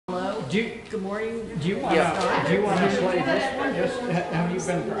Good morning. Do you want to play this one? Just have you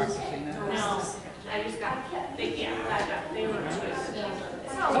been practicing that? No, I just got they were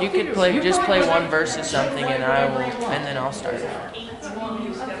You could just play one verse of something, and then I'll start.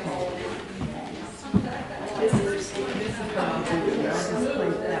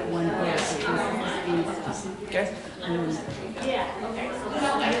 Okay. Yeah. Okay.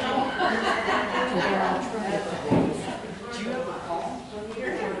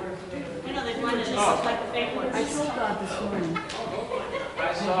 You know, they wanted to look like the fake ones. I told God this morning.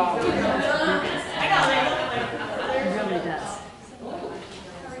 I saw. I know they look like It really does. Well,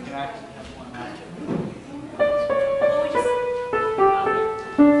 we just.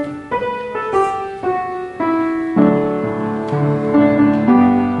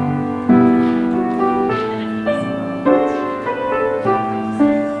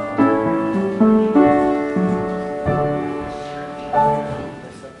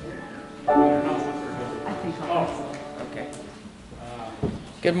 Okay.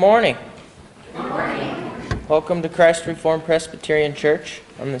 Good morning. Good morning. Welcome to Christ Reformed Presbyterian Church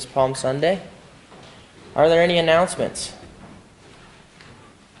on this Palm Sunday. Are there any announcements?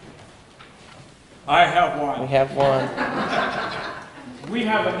 I have one. We have one. We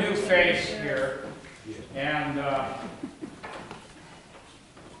have a new face here, and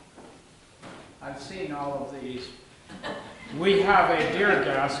I've seen all of these. We have a dear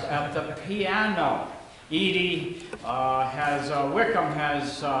guest at the piano. Edie Wickham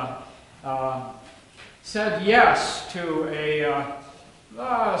has said yes to a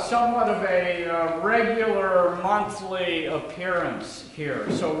somewhat of a regular monthly appearance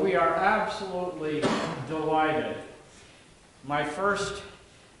here. So we are absolutely delighted. My first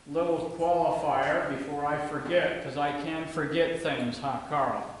little qualifier before I forget, because I can forget things, huh,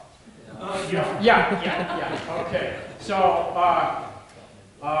 Carl? Yeah. Okay. So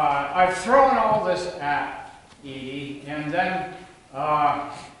I've thrown all this at Edie, and then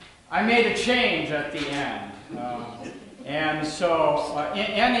I made a change at the end. And so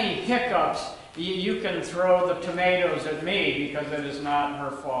any hiccups, you can throw the tomatoes at me because it is not her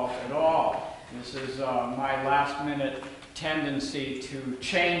fault at all. This is my last-minute tendency to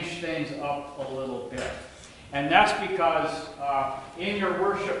change things up a little bit. And that's because in your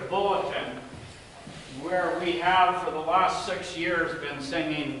worship bulletin, where we have for the last 6 years been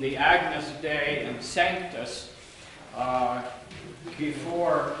singing the Agnus Dei and Sanctus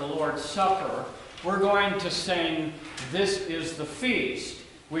before the Lord's Supper, we're going to sing This is the Feast,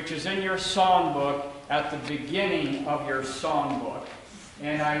 which is in your songbook at the beginning of your songbook.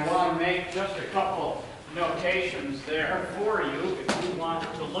 And I want to make just a couple notations there for you if you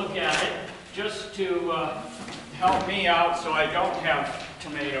want to look at it, just to help me out so I don't have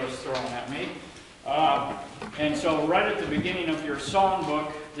tomatoes thrown at me. And so right at the beginning of your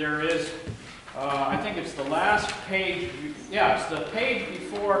songbook, there is, I think it's the last page, yeah, it's the page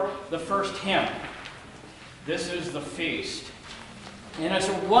before the first hymn. This is the feast. And it's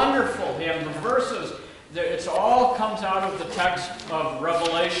a wonderful hymn. The verses, it all comes out of the text of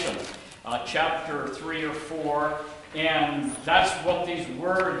Revelation, chapter 3 or 4. And that's what these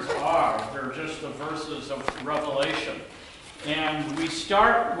words are. They're just the verses of Revelation. And we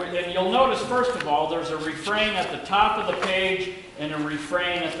start with, and you'll notice first of all, there's a refrain at the top of the page and a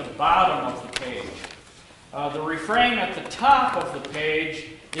refrain at the bottom of the page. The refrain at the top of the page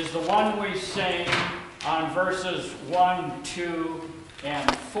is the one we sing on verses 1, 2,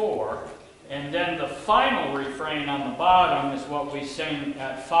 and 4. And then the final refrain on the bottom is what we sing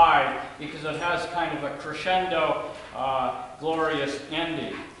at 5, because it has kind of a crescendo, glorious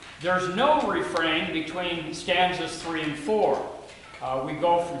ending. There's no refrain between stanzas 3 and 4. We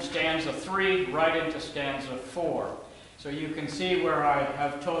go from stanza 3 right into stanza 4. So you can see where I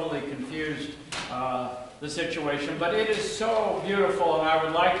have totally confused the situation. But it is so beautiful, and I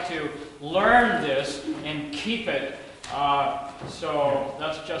would like to learn this and keep it. So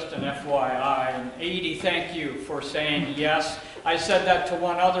that's just an FYI. And Edie, thank you for saying yes. I said that to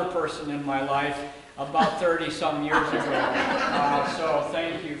one other person in my life about 30-some years ago. So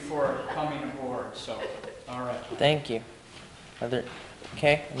thank you for coming aboard. So, all right. Thank you. Another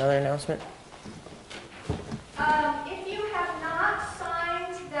announcement? If you have not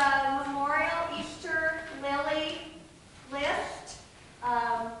signed the Memorial Easter Lily list,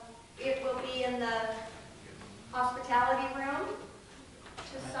 it will be in the hospitality room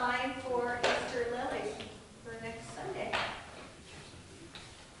to sign for Easter lilies for next Sunday.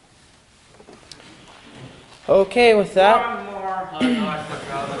 Okay, with that. One more. I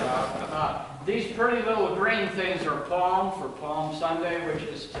forgot about these pretty little green things are palm for Palm Sunday, which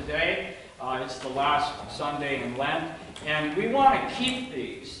is today. It's the last Sunday in Lent. And we want to keep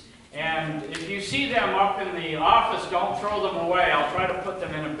these. And if you see them up in the office, don't throw them away. I'll try to put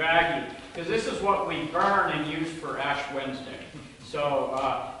them in a baggie, because this is what we burn and use for Ash Wednesday.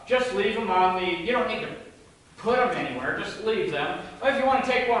 So just leave them on the, you don't need to put them anywhere, just leave them. If you want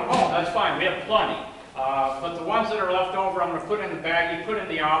to take one home, that's fine, we have plenty. But the ones that are left over, I'm going to put in the baggie, put in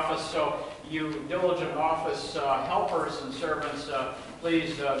the office, so you diligent office helpers and servants,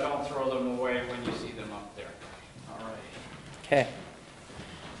 please don't throw them away when you see them up there. All right. Okay.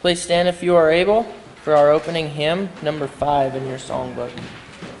 Please stand if you are able for our opening hymn, number 5 in your songbook.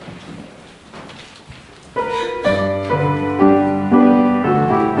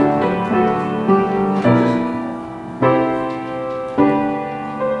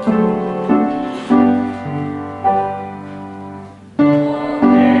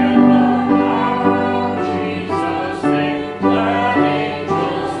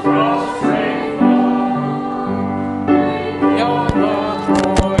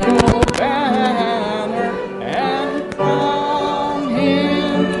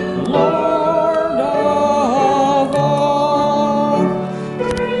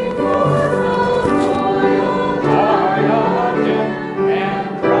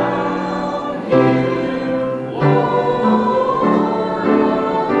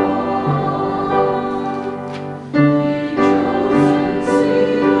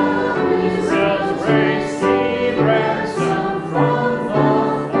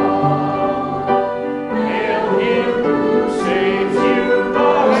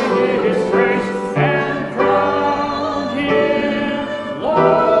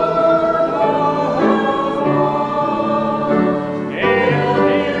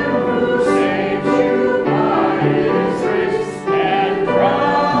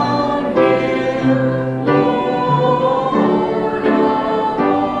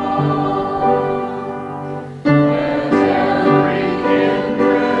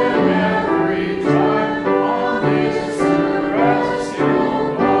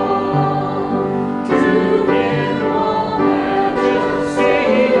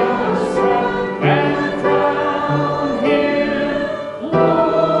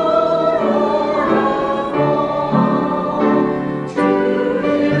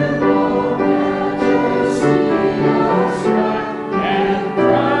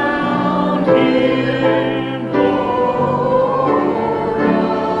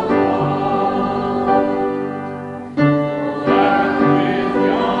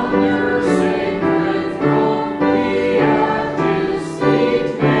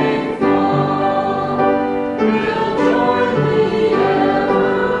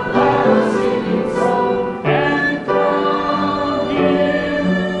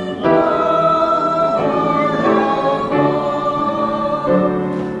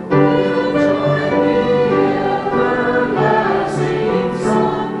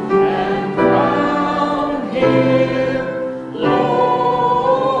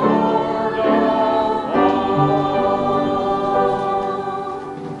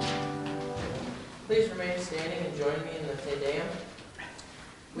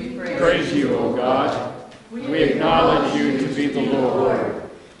 Praise you, O God. We acknowledge you to be the Lord.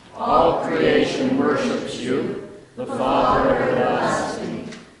 All creation worships you, the Father everlasting.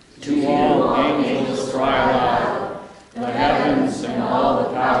 To all angels cry aloud, the heavens and all the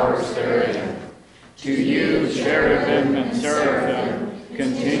powers therein. To you, cherubim and seraphim,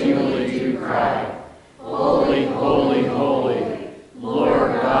 continually do cry, Holy, holy, holy,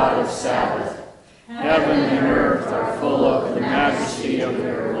 Lord God of Sabbath. Heaven and earth are full of the majesty of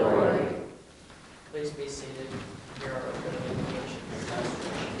your glory. Please be seated. Here are our invocation.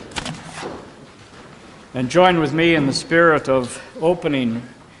 And join with me in the spirit of opening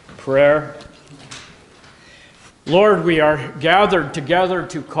prayer. Lord, we are gathered together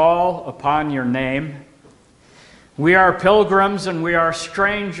to call upon your name. We are pilgrims and we are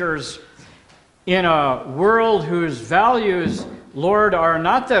strangers in a world whose values, Lord, are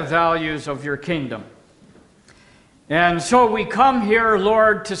not the values of your kingdom. And so we come here,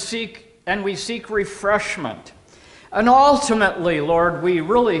 Lord, to seek, and we seek refreshment. And ultimately, Lord, we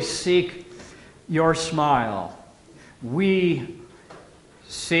really seek your smile. We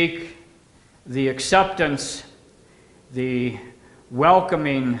seek the acceptance, the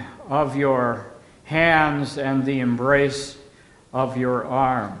welcoming of your hands and the embrace of your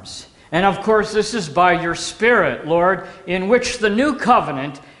arms. And of course, this is by your Spirit, Lord, in which the new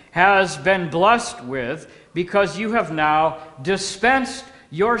covenant has been blessed with, because you have now dispensed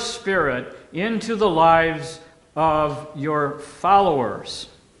your Spirit into the lives of your followers.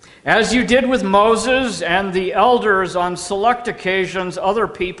 As you did with Moses and the elders on select occasions, other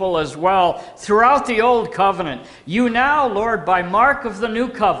people as well, throughout the Old Covenant, you now, Lord, by mark of the New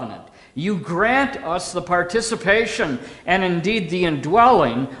Covenant, you grant us the participation and indeed the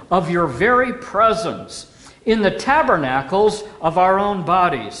indwelling of your very presence in the tabernacles of our own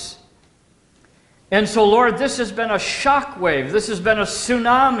bodies. And so, Lord, this has been a shockwave. This has been a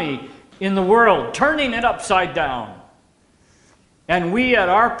tsunami in the world, turning it upside down. And we, at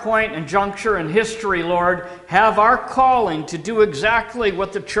our point and juncture in history, Lord, have our calling to do exactly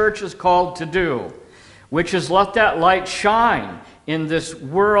what the church is called to do, which is let that light shine in this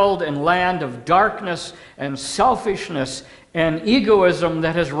world and land of darkness and selfishness and egoism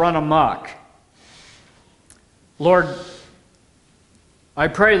that has run amok. Lord, I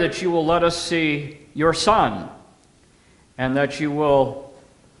pray that you will let us see your Son, and that you will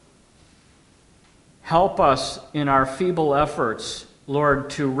help us in our feeble efforts, Lord,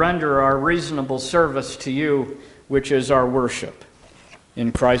 to render our reasonable service to you, which is our worship.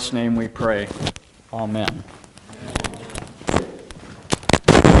 In Christ's name we pray. Amen.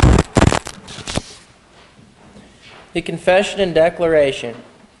 The confession and declaration,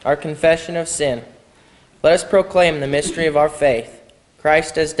 our confession of sin. Let us proclaim the mystery of our faith.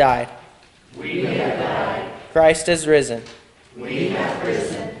 Christ has died. We have died. Christ has risen. We have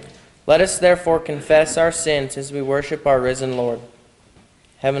risen. Let us therefore confess our sins as we worship our risen Lord.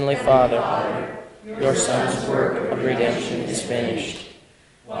 Heavenly Father, your Son's work of redemption is finished.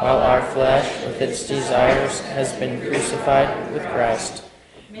 While our flesh with its desires has been crucified with Christ,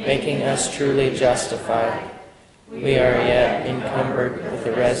 making us truly justified, we are yet encumbered with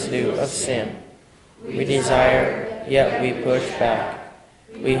the residue of sin. We desire, yet we push back.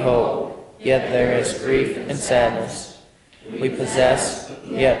 We hope, yet there is grief and sadness. We possess,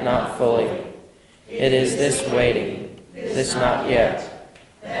 yet not fully. It is this waiting, this not yet,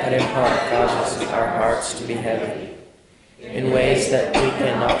 that in part causes our hearts to be heavy. In ways that we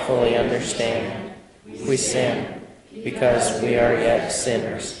cannot fully understand, we sin because we are yet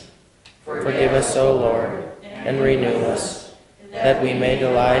sinners. Forgive us, O Lord, and renew us, that we may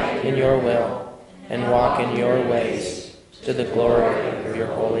delight in your will and walk in your ways, to the glory of your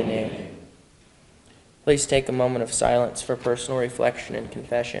holy name. Please take a moment of silence for personal reflection and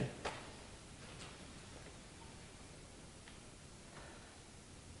confession.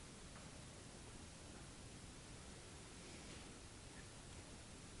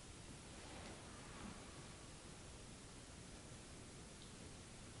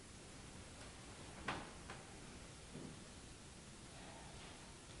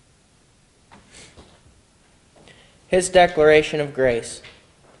 His declaration of grace.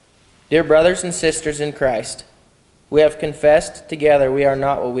 Dear brothers and sisters in Christ, we have confessed together we are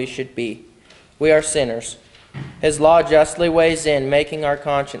not what we should be. We are sinners. His law justly weighs in, making our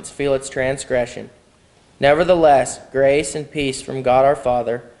conscience feel its transgression. Nevertheless, grace and peace from God our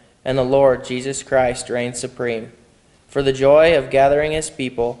Father and the Lord Jesus Christ reign supreme. For the joy of gathering his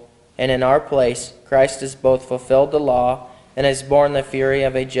people, and in our place, Christ has both fulfilled the law and has borne the fury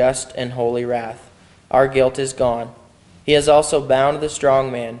of a just and holy wrath. Our guilt is gone. He has also bound the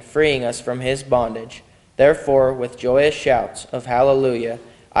strong man, freeing us from his bondage. Therefore, with joyous shouts of hallelujah,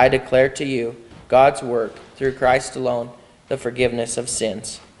 I declare to you God's work through Christ alone, the forgiveness of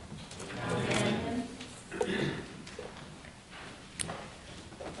sins. Amen.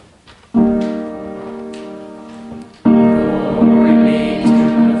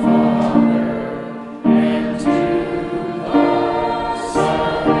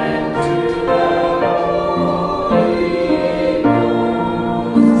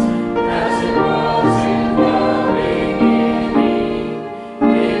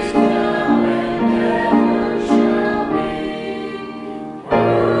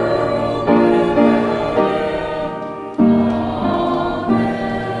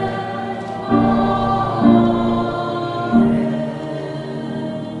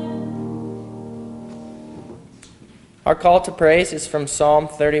 Our call to praise is from Psalm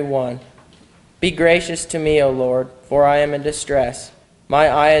 31. Be gracious to me, O Lord, for I am in distress. My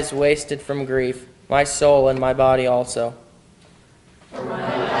eye is wasted from grief, my soul and my body also. For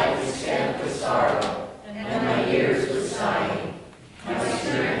my life is spent with sorrow, and my years with sighing. My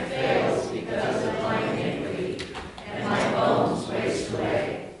strength fails because of my iniquity, and my bones waste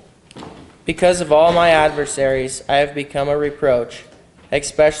away. Because of all my adversaries, I have become a reproach,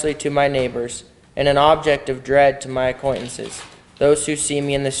 especially to my neighbors, and an object of dread to my acquaintances. Those who see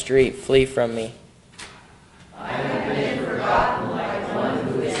me in the street flee from me. I have been forgotten like one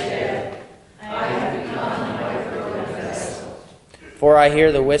who is dead. I have become like a broken vessel. For I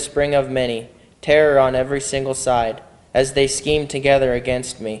hear the whispering of many, terror on every single side, as they scheme together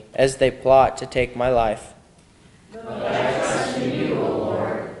against me, as they plot to take my life. But I trust in you, O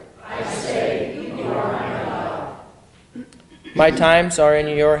Lord. I say, you are my God. My times are in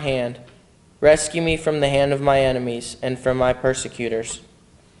your hand. Rescue me from the hand of my enemies and from my persecutors.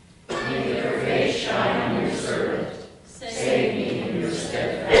 May your face shine on your servant. Save me in your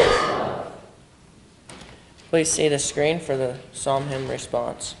steadfast love. Please see the screen for the psalm hymn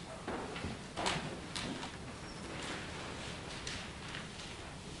response.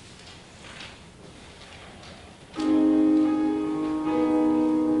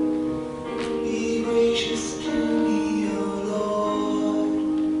 Be gracious to me, O Lord,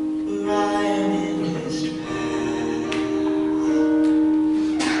 for I am in distress.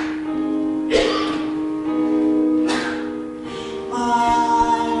 My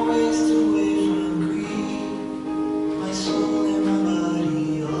eye wastes away from grief, my soul and my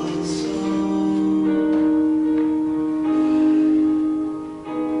body also.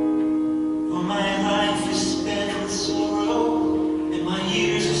 For my life is spent with sorrow, and my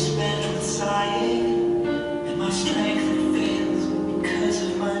years are spent with sighing, and my strength fails because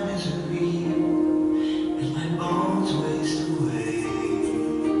of my misery, and my bones waste away.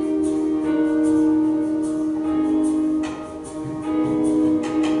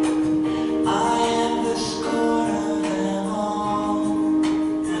 I am the scorn of them all,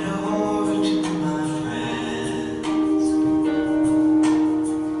 and a horror to my friends.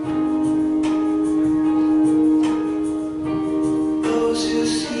 Those who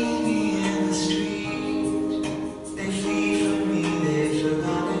see me in the street, they flee from me, they've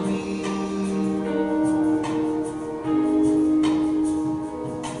forgotten me.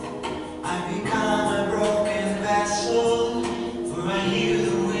 I've become a broken vessel, for I hear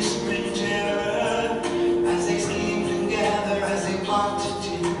the whispering terror as they scheme together, as they plot to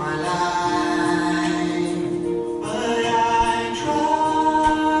take my life. But I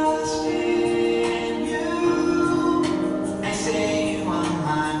trust in you. I say you are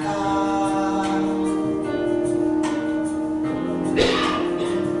my God.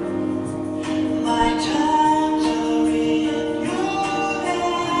 My times are in your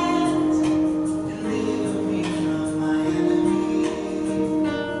hands. Deliver me from my enemies.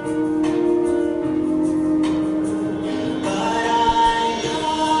 But I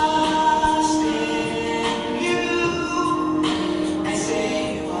trust in you. I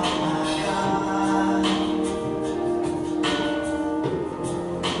say you are my God.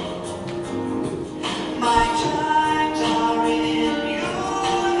 My times are in your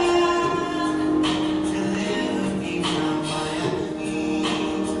hand. Deliver me from my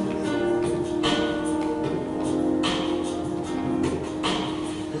enemies.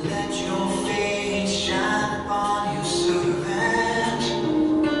 Let your face shine upon your servant.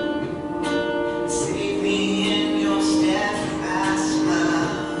 Save me in your steadfast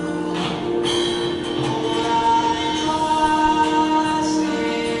love. For I trust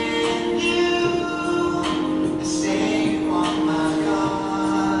in you. I say you are my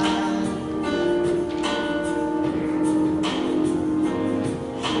God.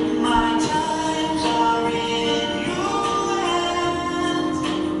 My times are in your hands.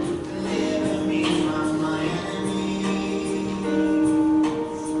 Deliver me from my enemies.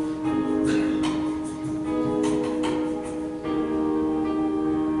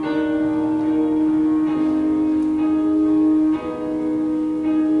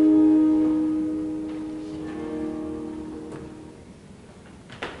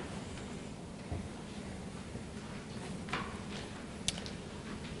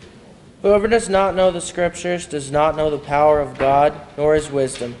 Whoever does not know the Scriptures does not know the power of God, nor his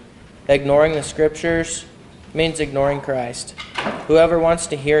wisdom. Ignoring the Scriptures means ignoring Christ. Whoever wants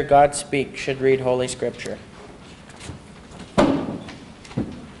to hear God speak should read Holy Scripture.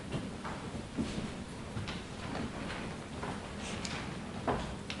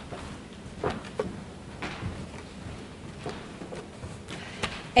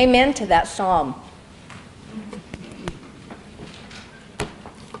 Amen to that psalm.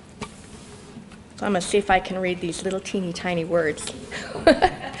 So I'm going to see if I can read these little teeny tiny words.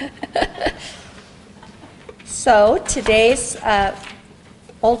 So today's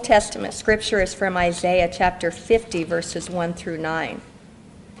Old Testament scripture is from Isaiah chapter 50, verses 1 through 9.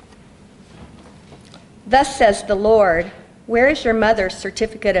 Thus says the Lord, where is your mother's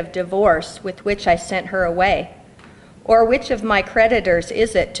certificate of divorce with which I sent her away? Or which of my creditors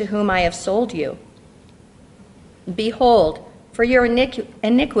is it to whom I have sold you? Behold, for your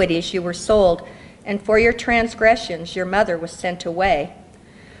iniquities you were sold, and for your transgressions your mother was sent away.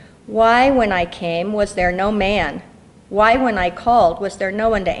 Why, when I came, was there no man? Why, when I called, was there no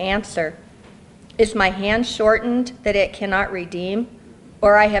one to answer? Is my hand shortened that it cannot redeem,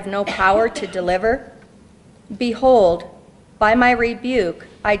 or I have no power to deliver? Behold, by my rebuke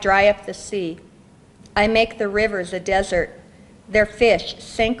I dry up the sea. I make the rivers a desert. Their fish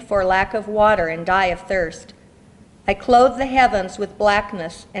sink for lack of water and die of thirst. I clothe the heavens with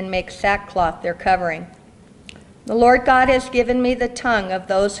blackness and make sackcloth their covering. The Lord God has given me the tongue of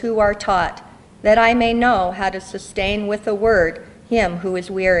those who are taught, that I may know how to sustain with a word him who is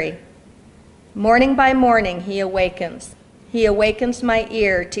weary. Morning by morning he awakens. He awakens my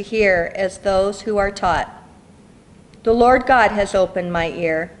ear to hear as those who are taught. The Lord God has opened my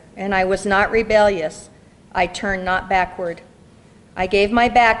ear, and I was not rebellious. I turned not backward. I gave my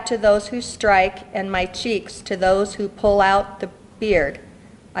back to those who strike, and my cheeks to those who pull out the beard.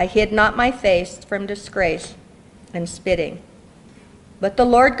 I hid not my face from disgrace and spitting. But the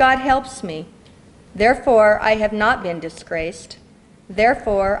Lord God helps me. Therefore I have not been disgraced.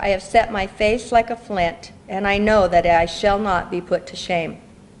 Therefore I have set my face like a flint, and I know that I shall not be put to shame.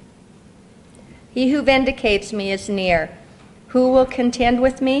 He who vindicates me is near. Who will contend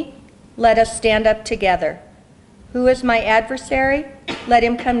with me? Let us stand up together. Who is my adversary? Let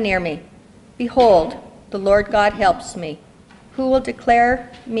him come near me. Behold, the Lord God helps me. Who will declare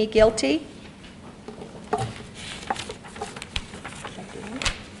me guilty?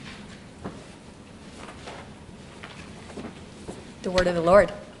 The word of the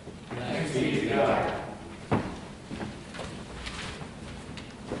Lord. Thanks be to God.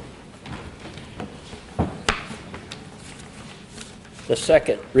 The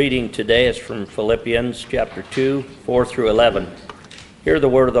second reading today is from Philippians chapter 2, 4 through 11. Hear the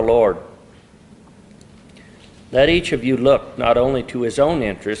word of the Lord. Let each of you look not only to his own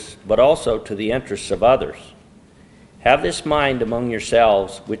interests, but also to the interests of others. Have this mind among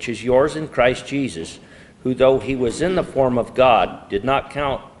yourselves, which is yours in Christ Jesus, who, though he was in the form of God, did not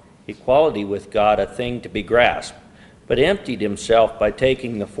count equality with God a thing to be grasped, but emptied himself by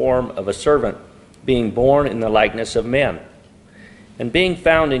taking the form of a servant, being born in the likeness of men. And being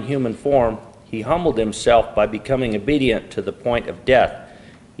found in human form, he humbled himself by becoming obedient to the point of death,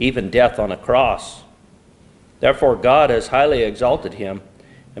 even death on a cross. Therefore God has highly exalted him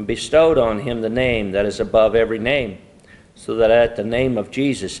and bestowed on him the name that is above every name, so that at the name of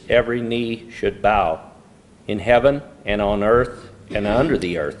Jesus every knee should bow, in heaven and on earth and under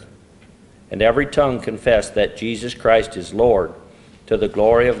the earth, and every tongue confess that Jesus Christ is Lord, to the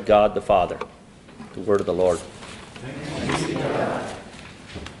glory of God the Father. The word of the Lord. Thanks be to God.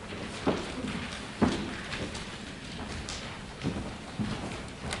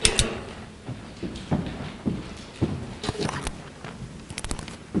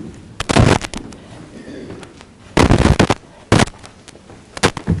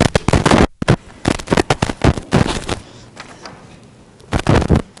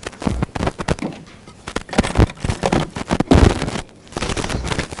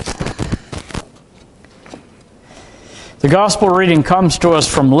 The gospel reading comes to us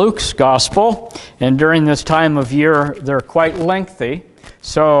from Luke's gospel, and during this time of year they're quite lengthy,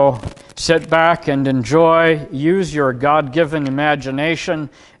 so sit back and enjoy, use your God-given imagination,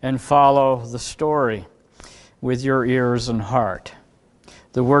 and follow the story with your ears and heart.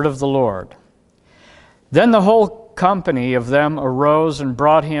 The word of the Lord. Then the whole company of them arose and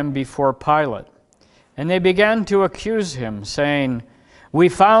brought him before Pilate, and they began to accuse him, saying, "We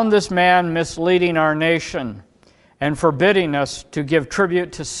found this man misleading our nation, and forbidding us to give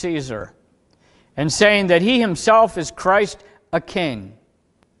tribute to Caesar, and saying that he himself is Christ, a king."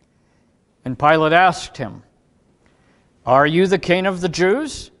 And Pilate asked him, "Are you the king of the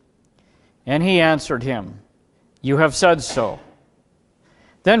Jews?" And he answered him, "You have said so."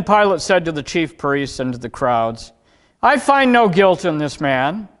 Then Pilate said to the chief priests and to the crowds, "I find no guilt in this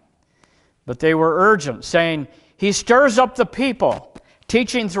man." But they were urgent, saying, "He stirs up the people,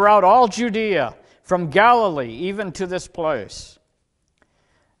 teaching throughout all Judea, from Galilee even to this place."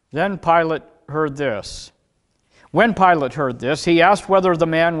 Then Pilate heard this. When Pilate heard this, he asked whether the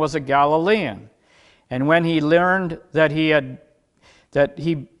man was a Galilean. And when he learned that he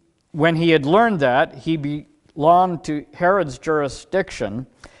belonged to Herod's jurisdiction,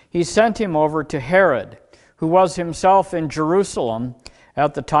 he sent him over to Herod, who was himself in Jerusalem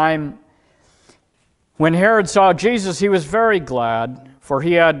at the time. When Herod saw Jesus, he was very glad, for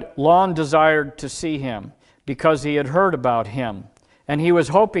he had long desired to see him, because he had heard about him, and he was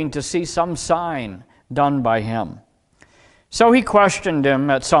hoping to see some sign done by him. So he questioned him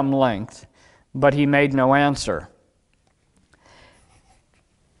at some length, but he made no answer.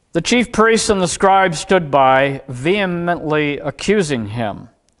 The chief priests and the scribes stood by, vehemently accusing him.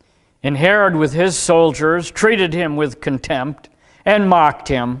 And Herod with his soldiers treated him with contempt and mocked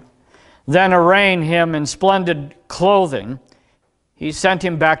him. Then arraying him in splendid clothing, he sent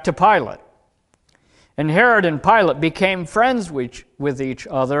him back to Pilate. And Herod and Pilate became friends with each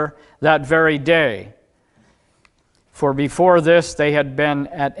other that very day. for before this they had been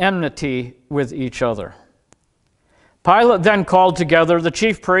at enmity with each other. Pilate then called together the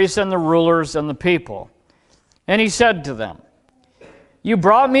chief priests and the rulers and the people, and he said to them, "You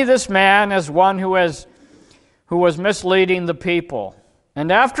brought me this man as one who was misleading the people.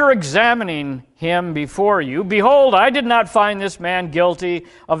 And after examining him before you, behold, I did not find this man guilty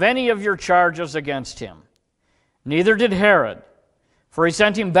of any of your charges against him. Neither did Herod, for he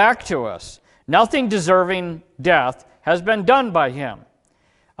sent him back to us. Nothing deserving death has been done by him.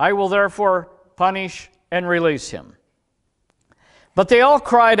 I will therefore punish and release him." But they all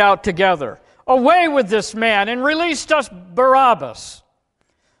cried out together, "Away with this man, and release us Barabbas!"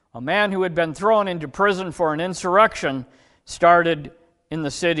 A man who had been thrown into prison for an insurrection started in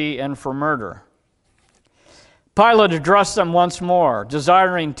the city and for murder. Pilate addressed them once more,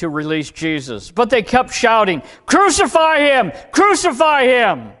 desiring to release Jesus. But they kept shouting, "Crucify him! Crucify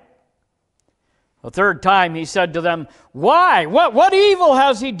him!" The third time he said to them, "Why? What evil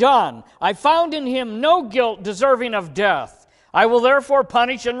has he done? I found in him no guilt deserving of death. I will therefore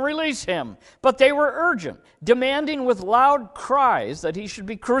punish and release him." But they were urgent, demanding with loud cries that he should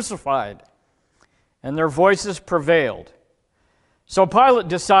be crucified. And their voices prevailed. So Pilate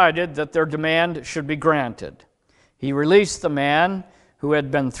decided that their demand should be granted. He released the man who had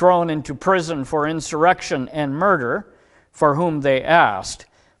been thrown into prison for insurrection and murder, for whom they asked,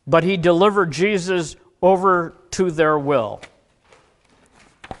 but he delivered Jesus over to their will.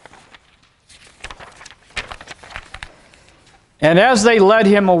 And as they led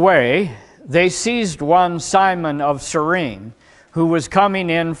him away, they seized one Simon of Cyrene, who was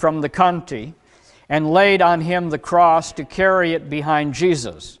coming in from the country, and laid on him the cross to carry it behind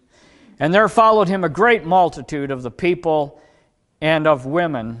Jesus. And there followed him a great multitude of the people and of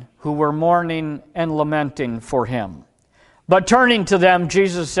women who were mourning and lamenting for him. But turning to them,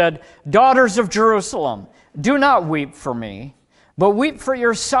 Jesus said, "Daughters of Jerusalem, do not weep for me, but weep for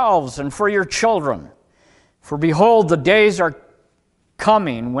yourselves and for your children. For behold, the days are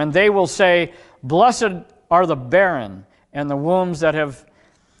coming when they will say, 'Blessed are the barren and the wombs that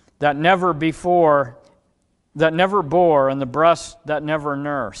never bore, and the breasts that never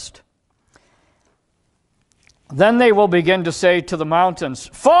nursed.' Then they will begin to say to the mountains,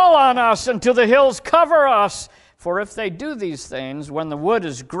 'Fall on us,' and to the hills, 'Cover us.' For if they do these things when the wood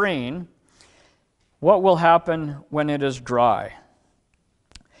is green, what will happen when it is dry?"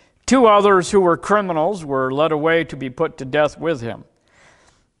 Two others who were criminals were led away to be put to death with him.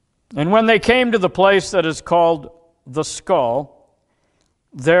 And when they came to the place that is called the Skull,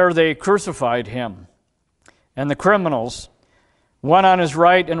 there they crucified him, and the criminals, one on his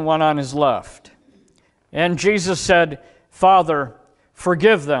right and one on his left. And Jesus said, "Father,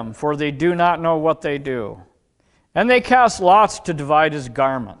 forgive them, for they do not know what they do." And they cast lots to divide his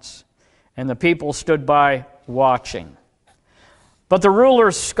garments, and the people stood by watching. But the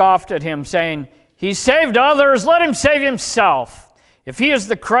rulers scoffed at him, saying, "He saved others, let him save himself, if he is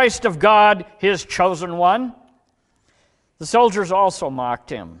the Christ of God, his chosen one." The soldiers also mocked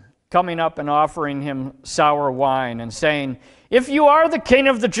him, coming up and offering him sour wine, and saying, "If you are the King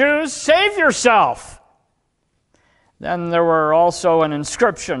of the Jews, save yourself." Then there were also an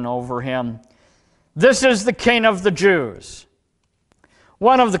inscription over him, "This is the King of the Jews."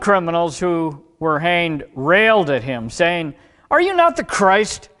 One of the criminals who were hanged railed at him, saying, "Are you not the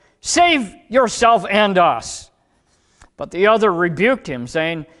Christ? Save yourself and us." But the other rebuked him,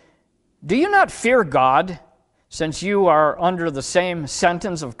 saying, "Do you not fear God, since you are under the same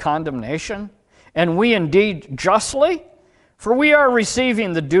sentence of condemnation? And we indeed justly? For we are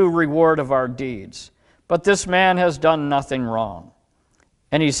receiving the due reward of our deeds. But this man has done nothing wrong."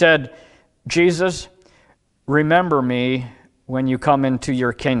 And he said, "Jesus, remember me when you come into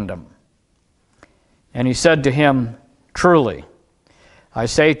your kingdom." And he said to him, "Truly, I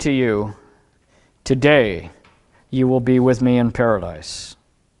say to you, today you will be with me in paradise."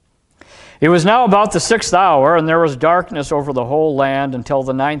 It was now about the 6th hour, and there was darkness over the whole land until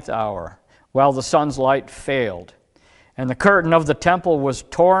the 9th hour, while the sun's light failed. And the curtain of the temple was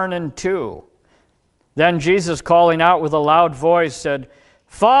torn in two. Then Jesus, calling out with a loud voice, said,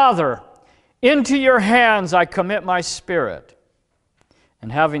 "Father, into your hands I commit my spirit."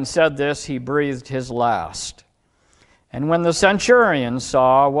 And having said this, he breathed his last. And when the centurion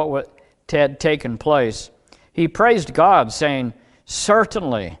saw what had taken place, he praised God, saying,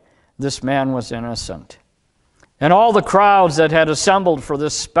 "Certainly this man was innocent." And all the crowds that had assembled for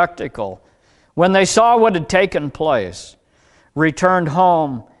this spectacle, when they saw what had taken place, returned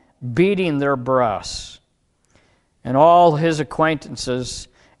home beating their breasts. And all his acquaintances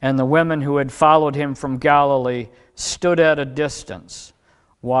and the women who had followed him from Galilee stood at a distance,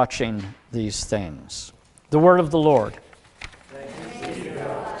 watching these things. The word of the Lord.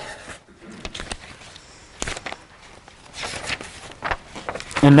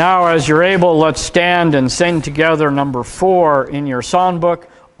 And now, as you're able, let's stand and sing together number 4 in your songbook,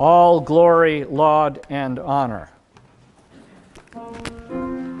 All Glory, Laud, and Honor.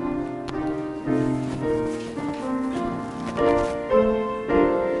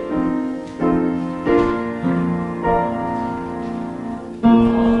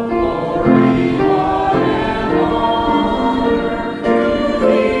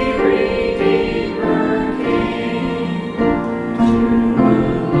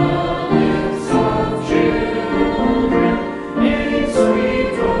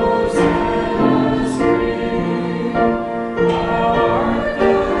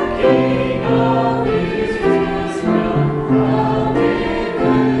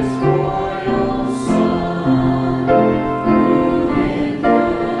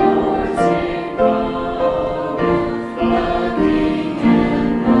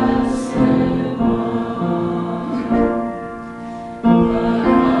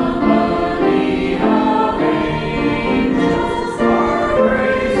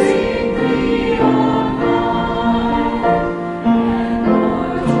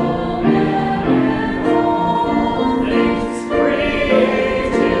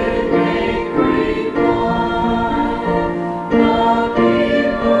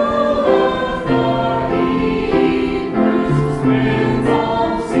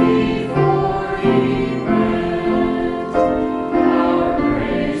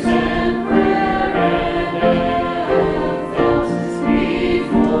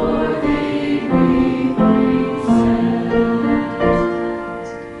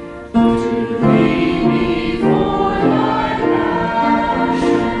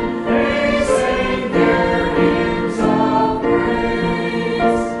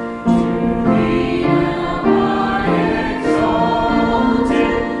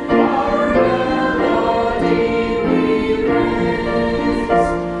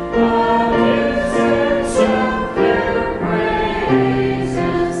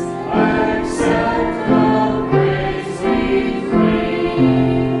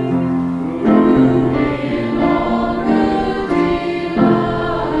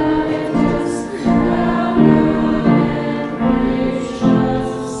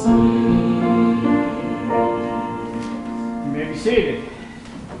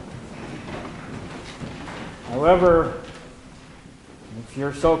 However, if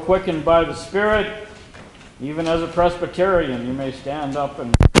you're so quickened by the Spirit, even as a Presbyterian, you may stand up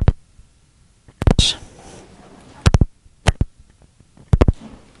and...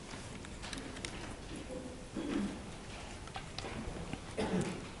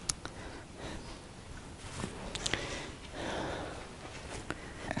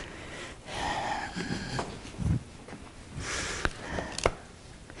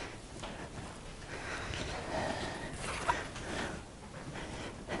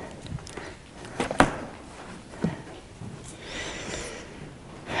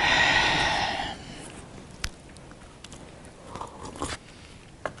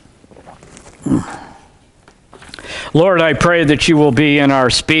 Lord, I pray that you will be in our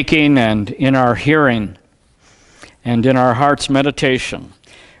speaking and in our hearing and in our heart's meditation.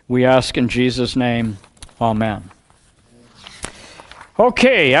 We ask in Jesus' name, amen.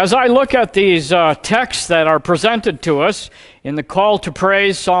 Okay, as I look at these texts that are presented to us in the call to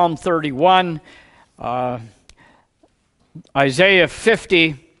praise, Psalm 31, Isaiah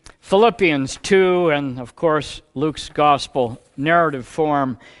 50, Philippians 2, and of course Luke's gospel narrative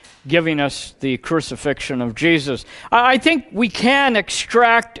form, giving us the crucifixion of Jesus. I think we can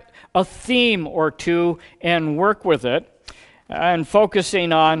extract a theme or two and work with it, and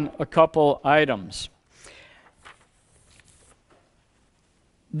focusing on a couple items.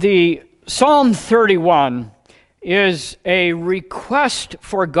 The Psalm 31 is a request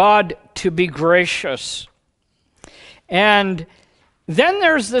for God to be gracious. And then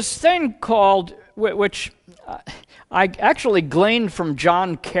there's this thing called, which I actually gleaned from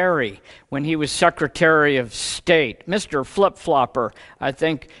John Kerry when he was Secretary of State. Mr. Flip-Flopper, I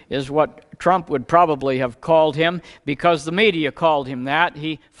think, is what Trump would probably have called him, because the media called him that.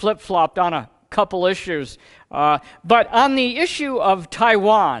 He flip-flopped on a couple issues. But on the issue of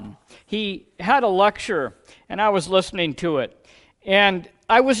Taiwan, he had a lecture, and I was listening to it. And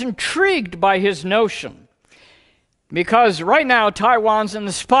I was intrigued by his notion, because right now Taiwan's in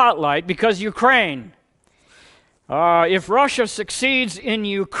the spotlight because Ukraine. If Russia succeeds in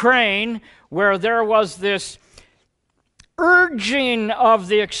Ukraine, where there was this urging of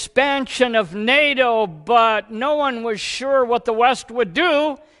the expansion of NATO, but no one was sure what the West would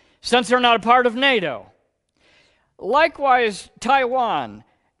do since they're not a part of NATO. likewise, Taiwan.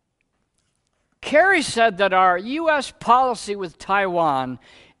 Kerry said that our U.S. policy with Taiwan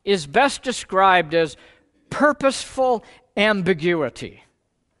is best described as purposeful ambiguity.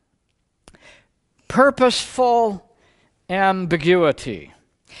 Purposeful ambiguity.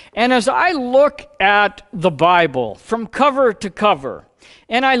 And as I look at the Bible from cover to cover,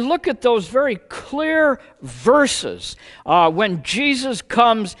 and I look at those very clear verses when Jesus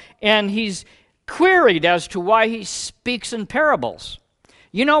comes and he's queried as to why he speaks in parables,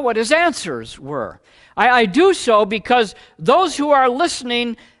 you know what his answers were. I do so because those who are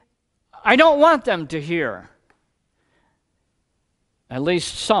listening, I don't want them to hear. At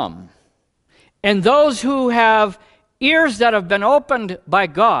least some. And those who have ears that have been opened by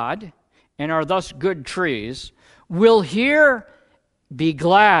God and are thus good trees will hear, be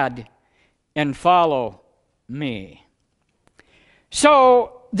glad, and follow me.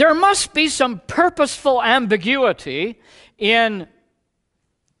 So there must be some purposeful ambiguity in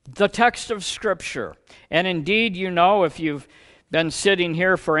the text of Scripture. And indeed, you know, if you've been sitting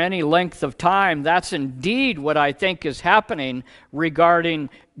here for any length of time, that's indeed what I think is happening regarding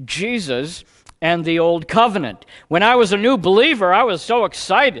Jesus and the Old Covenant. When I was a new believer, I was so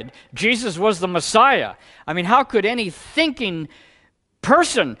excited. Jesus was the Messiah. I mean, how could any thinking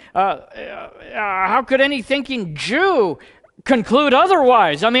person, how could any thinking Jew conclude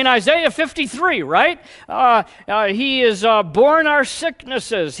otherwise? I mean, Isaiah 53, right? He is borne our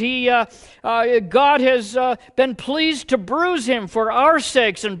sicknesses. God has been pleased to bruise him for our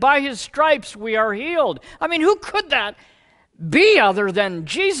sakes, and by his stripes we are healed. I mean, who could that be other than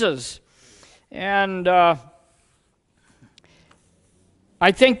Jesus? And I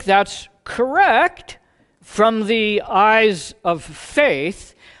think that's correct from the eyes of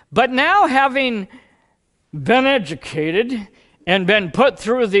faith. But now, having been educated and been put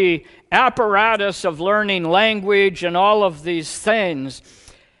through the apparatus of learning language and all of these things,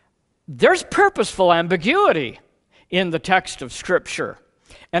 there's purposeful ambiguity in the text of Scripture.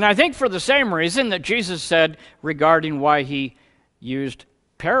 And I think for the same reason that Jesus said regarding why he used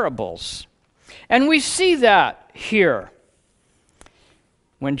parables. And we see that here.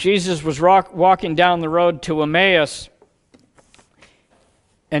 When Jesus was walking down the road to Emmaus,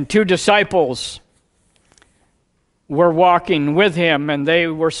 and two disciples were walking with him, and they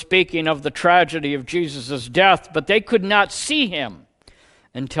were speaking of the tragedy of Jesus' death, but they could not see him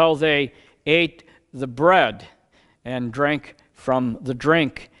until they ate the bread and drank from the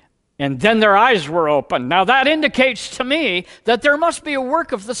drink. And then their eyes were opened. Now that indicates to me that there must be a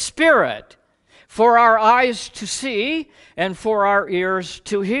work of the Spirit for our eyes to see and for our ears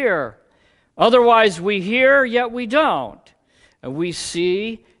to hear. Otherwise, we hear, yet we don't. And we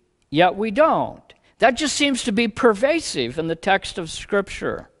see, yet we don't. That just seems to be pervasive in the text of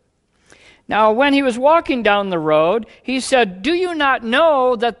Scripture. Now, when he was walking down the road, he said, "Do you not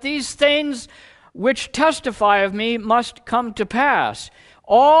know that these things which testify of me must come to pass?"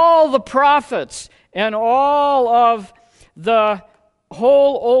 All the prophets and all of the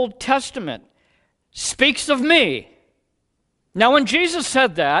whole Old Testament speaks of me. Now, when Jesus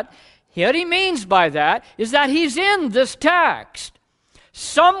said that, what he means by that is that he's in this text.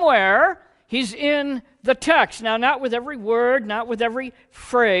 Somewhere, he's in the text. Now, not with every word, not with every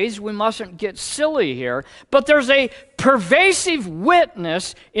phrase. We mustn't get silly here. But there's a pervasive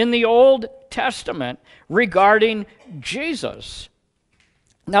witness in the Old Testament regarding Jesus.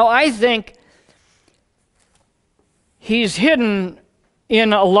 Now, I think he's hidden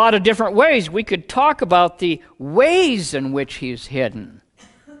in a lot of different ways. We could talk about the ways in which he's hidden.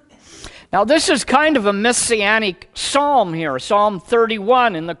 Now, this is kind of a messianic psalm here, Psalm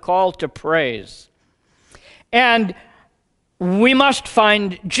 31 in the call to praise. And we must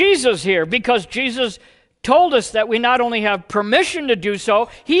find Jesus here because Jesus told us that we not only have permission to do so,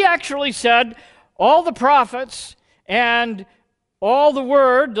 he actually said, all the prophets and all the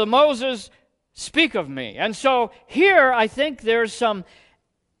word, the Moses, speak of me. And so here I think there's some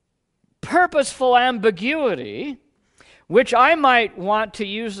purposeful ambiguity, which I might want to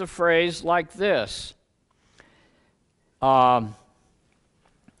use a phrase like this. A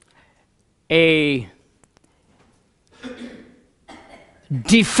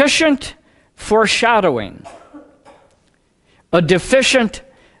deficient foreshadowing. A deficient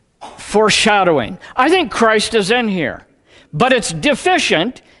foreshadowing. I think Christ is in here, but it's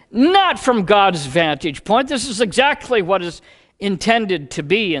deficient not from God's vantage point. This is exactly what is intended to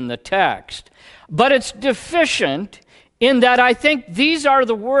be in the text. But it's deficient in that I think these are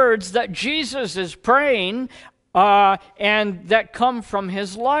the words that Jesus is praying and that come from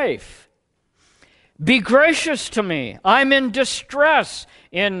his life. Be gracious to me. I'm in distress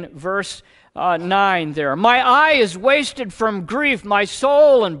in verse 9 there. My eye is wasted from grief, my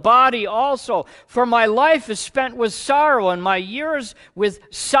soul and body also. For my life is spent with sorrow, and my years with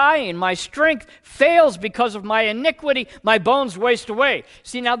sighing. My strength fails because of my iniquity, my bones waste away.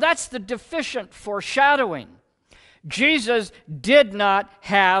 See, now that's the deficient foreshadowing. Jesus did not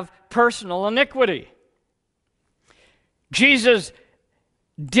have personal iniquity. Jesus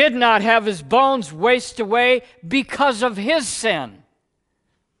did not have his bones waste away because of his sin.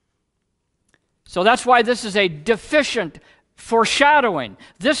 So that's why this is a deficient foreshadowing.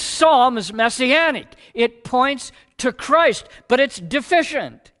 This psalm is messianic. It points to Christ, but it's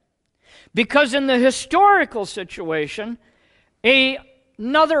deficient. Because in the historical situation,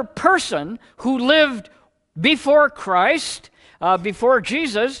 another person who lived before Christ, before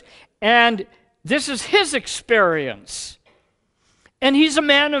Jesus, and this is his experience. And he's a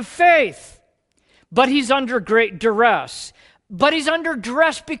man of faith, but he's under great duress. But he's under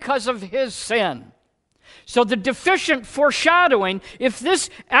duress because of his sin. So the deficient foreshadowing, if this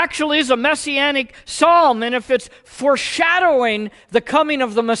actually is a messianic psalm, and if it's foreshadowing the coming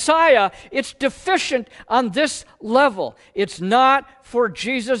of the Messiah, it's deficient on this level. It's not for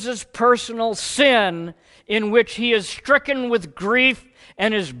Jesus' personal sin in which he is stricken with grief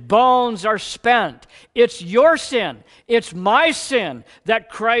and his bones are spent. It's your sin, it's my sin that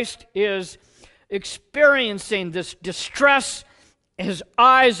Christ is experiencing this distress. His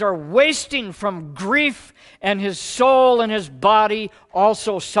eyes are wasting from grief, and his soul and his body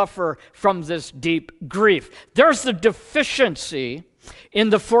also suffer from this deep grief. There's the deficiency in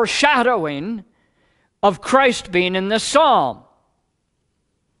the foreshadowing of Christ being in this psalm.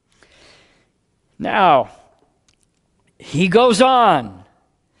 Now, he goes on.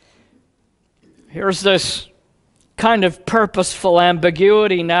 Here's this kind of purposeful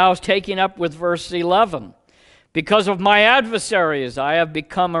ambiguity now taking up with verse 11. Because of my adversaries, I have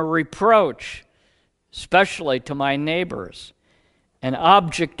become a reproach, especially to my neighbors, an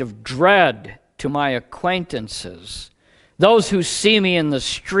object of dread to my acquaintances. Those who see me in the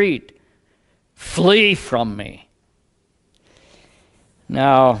street flee from me.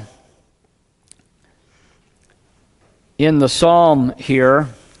 Now, in the psalm here,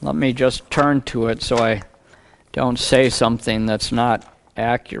 let me just turn to it so I don't say something that's not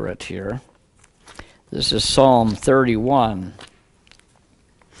accurate here. This is Psalm 31.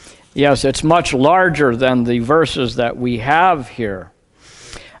 Yes, it's much larger than the verses that we have here.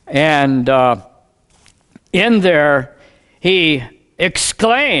 And in there, he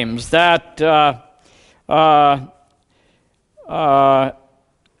exclaims that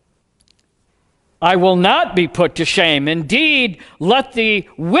I will not be put to shame. Indeed, let the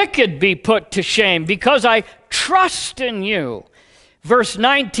wicked be put to shame, because I trust in you. Verse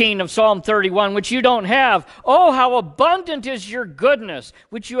 19 of Psalm 31, which you don't have. Oh, how abundant is your goodness,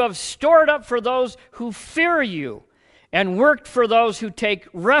 which you have stored up for those who fear you, and worked for those who take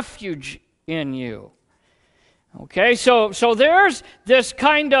refuge in you. Okay, so there's this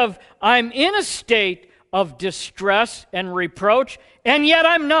kind of, I'm in a state of distress and reproach, and yet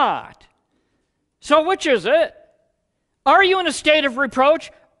I'm not. So which is it? Are you in a state of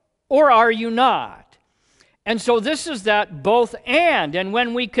reproach, or are you not? And so this is that both and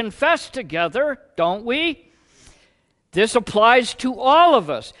when we confess together, don't we? This applies to all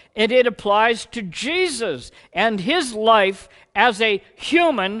of us, and it applies to Jesus and his life as a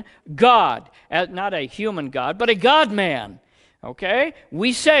human God. Not a human God, but a God-man. Okay?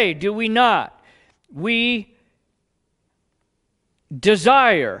 We say, do we not? We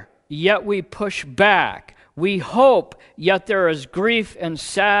desire, yet we push back. We hope, yet there is grief and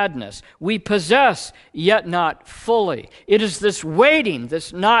sadness. We possess, yet not fully. It is this waiting,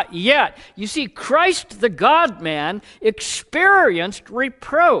 this not yet. You see, Christ the God-man experienced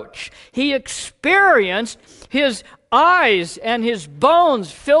reproach. He experienced his eyes and his bones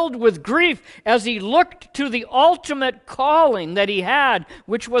filled with grief as he looked to the ultimate calling that he had,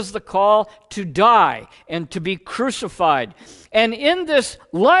 which was the call to die and to be crucified. And in this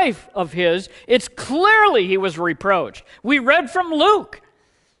life of his, it's clearly he was reproached. We read from Luke.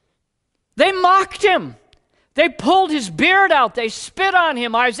 They mocked him. They pulled his beard out. They spit on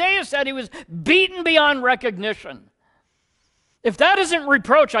him. Isaiah said he was beaten beyond recognition. If that isn't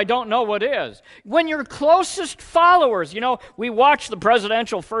reproach, I don't know what is. When your closest followers, we watch the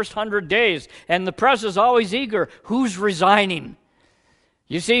presidential first 100 days, and the press is always eager. Who's resigning?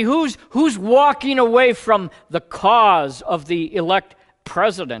 You see, who's walking away from the cause of the elect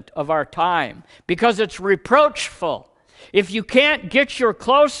president of our time? Because it's reproachful. If you can't get your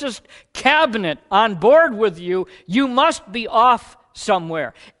closest cabinet on board with you, you must be off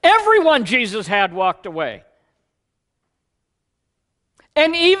somewhere. Everyone Jesus had walked away.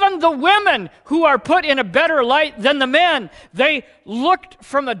 And even the women who are put in a better light than the men, they looked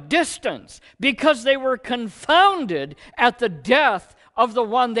from a distance because they were confounded at the death of the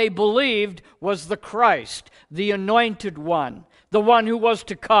one they believed was the Christ, the anointed one, the one who was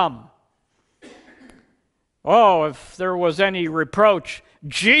to come. Oh, if there was any reproach,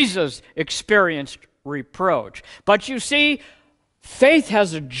 Jesus experienced reproach. But you see, faith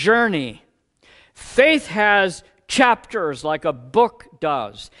has a journey. Faith has chapters like a book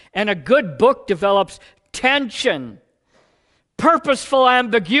does. And a good book develops tension, purposeful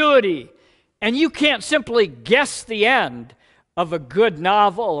ambiguity. And you can't simply guess the end of a good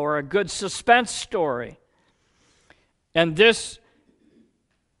novel or a good suspense story. And this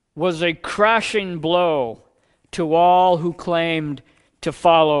was a crashing blow to all who claimed to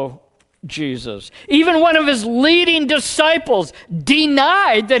follow Jesus. Even one of his leading disciples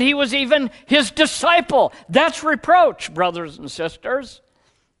denied that he was even his disciple. That's reproach, brothers and sisters.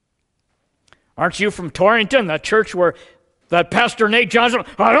 Aren't you from Torrington, that church where that Pastor Nate Johnson,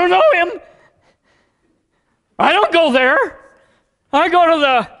 I don't know him. I don't go there. I go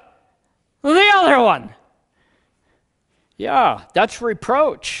to the other one. Yeah, that's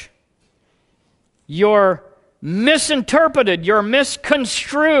reproach. You're misinterpreted, you're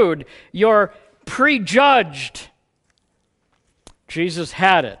misconstrued, you're prejudged. Jesus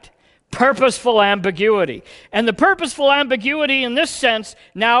had it. Purposeful ambiguity. And the purposeful ambiguity in this sense,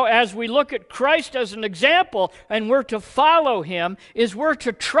 now as we look at Christ as an example and we're to follow him, is we're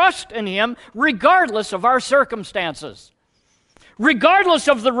to trust in him regardless of our circumstances, regardless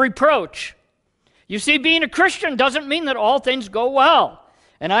of the reproach. You see, being a Christian doesn't mean that all things go well.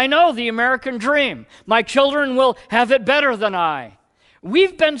 And I know the American dream. My children will have it better than I.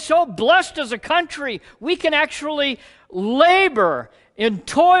 We've been so blessed as a country, we can actually labor in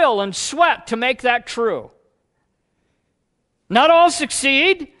toil and sweat to make that true. Not all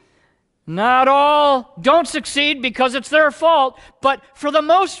succeed. Not all don't succeed because it's their fault. But for the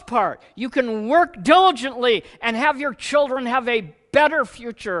most part, you can work diligently and have your children have a better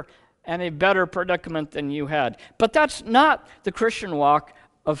future and a better predicament than you had. But that's not the Christian walk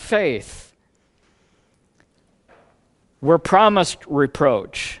of faith. We're promised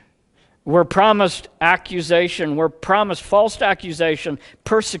reproach. We're promised accusation. We're promised false accusation,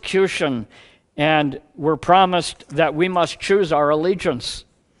 persecution, and we're promised that we must choose our allegiance.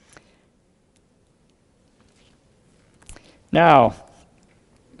 Now,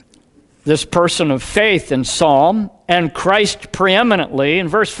 this person of faith in Psalm, and Christ preeminently, in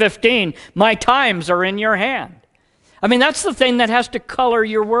verse 15, my times are in your hand. I mean, that's the thing that has to color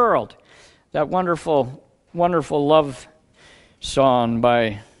your world. That wonderful, wonderful love song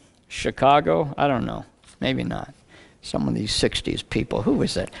by Chicago. I don't know. Maybe not. Some of these 60s people. Who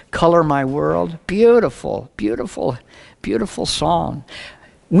is it? Color My World. Beautiful, beautiful, beautiful song.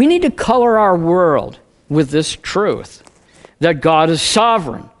 We need to color our world with this truth, that God is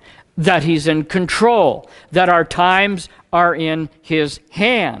sovereign, that he's in control, that our times are in his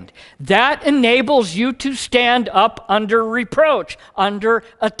hand. That enables you to stand up under reproach, under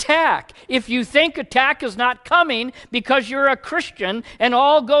attack. If you think attack is not coming because you're a Christian and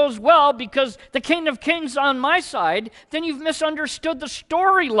all goes well because the King of Kings is on my side, then you've misunderstood the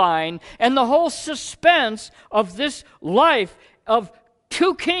storyline and the whole suspense of this life of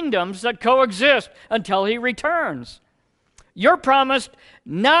two kingdoms that coexist until he returns. You're promised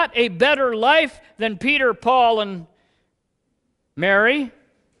not a better life than Peter, Paul, and Mary.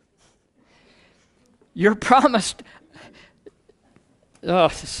 You're promised,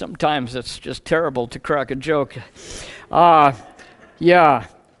 sometimes it's just terrible to crack a joke.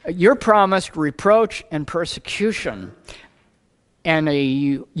 You're promised reproach and persecution, and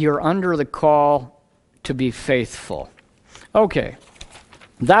you're under the call to be faithful. Okay,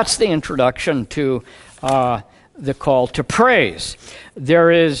 that's the introduction to the call to praise. There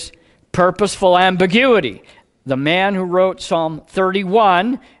is purposeful ambiguity. The man who wrote Psalm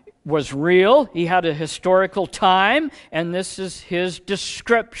 31 was real. He had a historical time, and this is his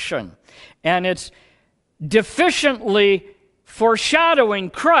description. And it's deficiently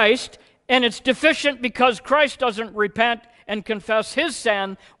foreshadowing Christ, and it's deficient because Christ doesn't repent and confess his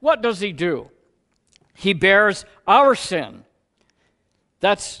sin. What does he do? He bears our sin.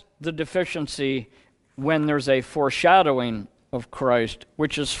 That's the deficiency when there's a foreshadowing of Christ,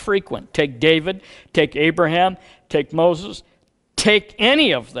 which is frequent. Take David, take Abraham, take Moses, take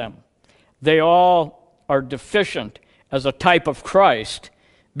any of them. They all are deficient as a type of Christ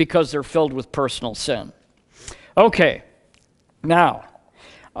because they're filled with personal sin. Okay, now,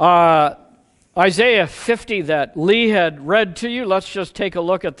 Isaiah 50 that Lee had read to you, let's just take a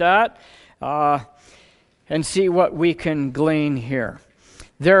look at that and see what we can glean here.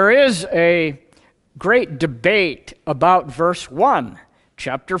 There is a great debate about verse 1,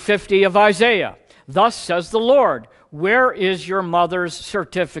 chapter 50 of Isaiah. Thus says the Lord, where is your mother's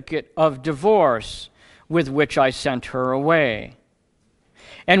certificate of divorce with which I sent her away?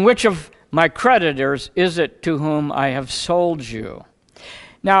 And which of my creditors is it to whom I have sold you?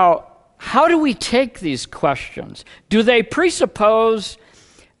 Now, how do we take these questions? Do they presuppose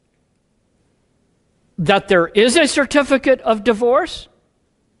that there is a certificate of divorce?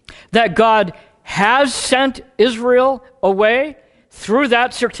 That God has sent Israel away through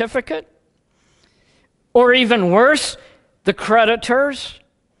that certificate? Or even worse, the creditors?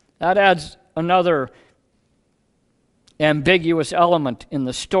 That adds another ambiguous element in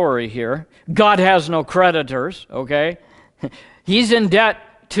the story here. God has no creditors, okay? He's in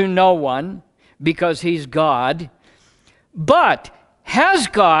debt to no one because he's God. But has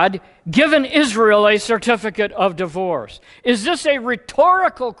God given Israel a certificate of divorce? Is this a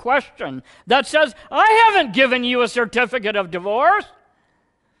rhetorical question that says, I haven't given you a certificate of divorce?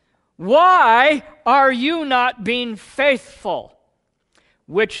 Why are you not being faithful?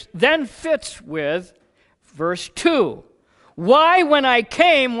 Which then fits with verse 2. Why, when I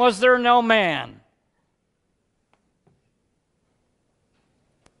came, was there no man?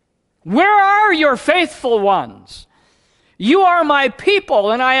 Where are your faithful ones? You are my people,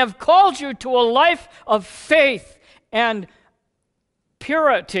 and I have called you to a life of faith and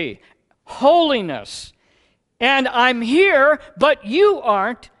purity, holiness. And I'm here, but you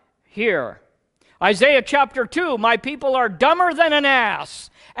aren't here. Isaiah chapter 2, my people are dumber than an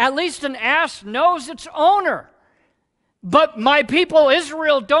ass. At least an ass knows its owner. But my people,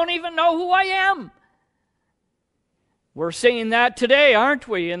 Israel, don't even know who I am. We're seeing that today, aren't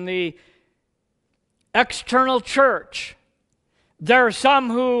we, in the external church? There are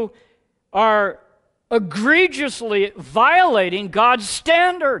some who are egregiously violating God's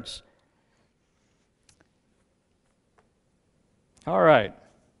standards. All right.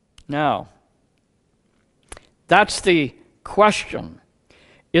 Now, that's the question.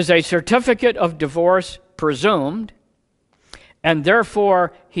 Is a certificate of divorce presumed? And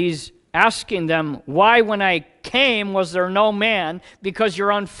therefore, he's asking them, why when I came was there no man? Because you're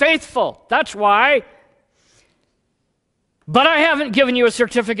unfaithful. That's why. But I haven't given you a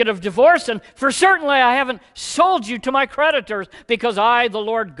certificate of divorce, and for certainly I haven't sold you to my creditors, because I, the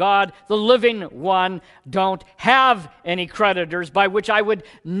Lord God, the living one, don't have any creditors by which it would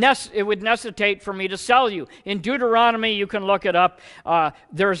necessitate for me to sell you. In Deuteronomy, you can look it up,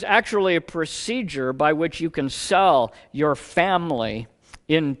 there's actually a procedure by which you can sell your family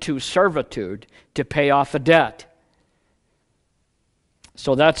into servitude to pay off a debt.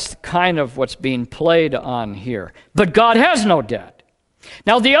 So that's kind of what's being played on here. But God has no debt.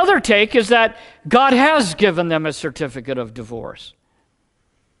 Now, the other take is that God has given them a certificate of divorce.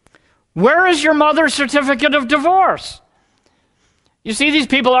 Where is your mother's certificate of divorce? You see, these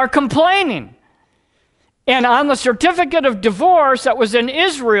people are complaining. And on the certificate of divorce that was in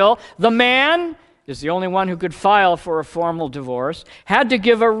Israel, the man is the only one who could file for a formal divorce, had to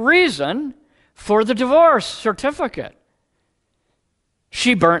give a reason for the divorce certificate.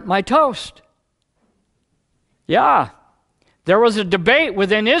 She burnt my toast. Yeah, there was a debate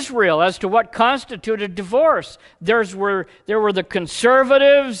within Israel as to what constituted divorce. There were the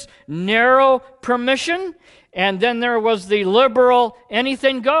conservatives, narrow permission, and then there was the liberal,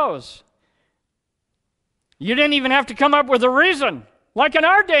 anything goes. You didn't even have to come up with a reason, like in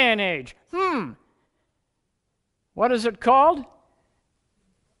our day and age. What is it called?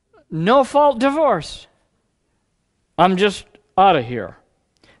 No-fault divorce. I'm just out of here.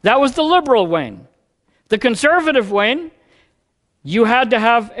 That was the liberal wing. The conservative wing, you had to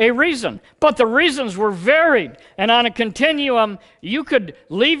have a reason. But the reasons were varied. And on a continuum, you could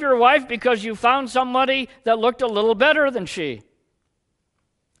leave your wife because you found somebody that looked a little better than she.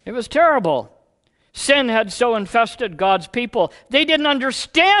 It was terrible. Sin had so infested God's people. They didn't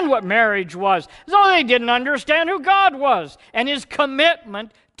understand what marriage was. So they didn't understand who God was and his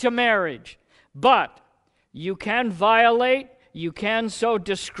commitment to marriage. But you can violate, you can so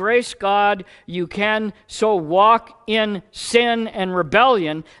disgrace God, you can so walk in sin and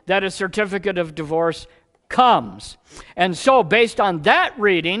rebellion that a certificate of divorce comes. And so based on that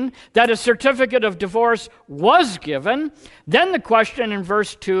reading, that a certificate of divorce was given, then the question in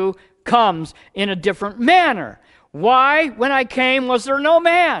verse 2 comes in a different manner. Why, when I came, was there no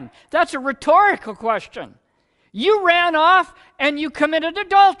man? That's a rhetorical question. You ran off and you committed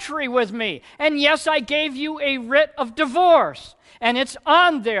adultery with me. And yes, I gave you a writ of divorce. And it's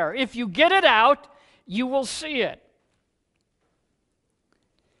on there. If you get it out, you will see it.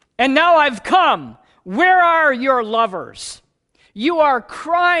 And now I've come. Where are your lovers? You are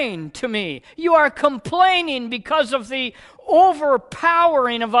crying to me. You are complaining because of the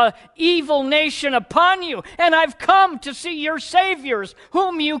overpowering of an evil nation upon you. And I've come to see your saviors,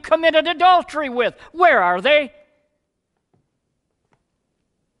 whom you committed adultery with. Where are they?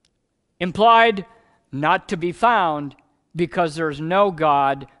 Implied, not to be found, because there's no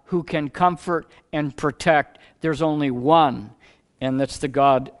God who can comfort and protect. There's only one, and that's the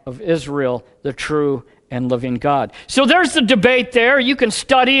God of Israel, the true and living God. So there's the debate there. You can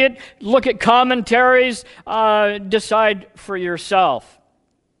study it, look at commentaries, decide for yourself.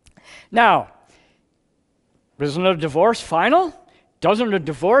 Now, isn't a divorce final? Doesn't a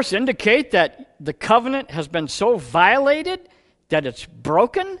divorce indicate that the covenant has been so violated that it's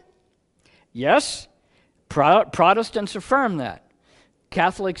broken? Yes, Protestants affirm that.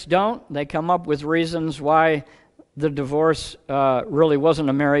 Catholics don't. They come up with reasons why the divorce really wasn't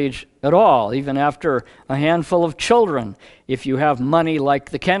a marriage at all, even after a handful of children. If you have money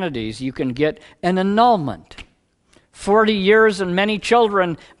like the Kennedys, you can get an annulment. 40 years and many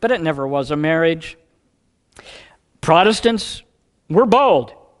children, but it never was a marriage. Protestants, we're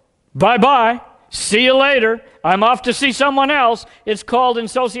bold. Bye-bye. See you later. I'm off to see someone else. It's called in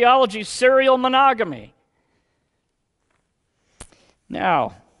sociology serial monogamy.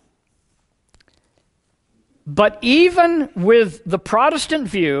 Now, but even with the Protestant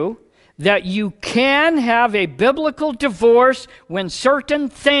view that you can have a biblical divorce when certain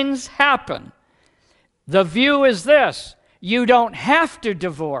things happen, the view is this: you don't have to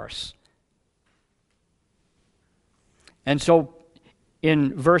divorce. And so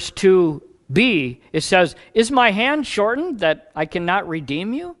in verse 2b, it says, "Is my hand shortened that I cannot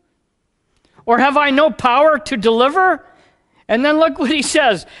redeem you? Or have I no power to deliver?" And then look what he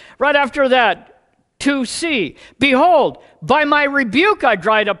says right after that. 2c, "Behold, by my rebuke I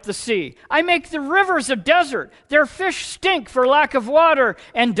dried up the sea. I make the rivers a desert. Their fish stink for lack of water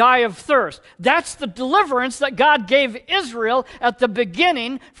and die of thirst." That's the deliverance that God gave Israel at the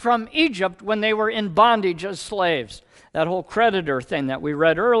beginning from Egypt when they were in bondage as slaves. That whole creditor thing that we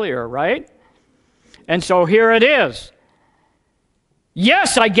read earlier, right? And so here it is.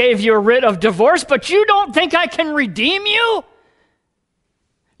 Yes, I gave you a writ of divorce, but you don't think I can redeem you?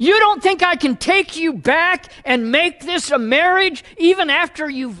 You don't think I can take you back and make this a marriage even after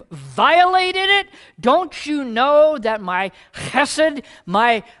you've violated it? Don't you know that my chesed,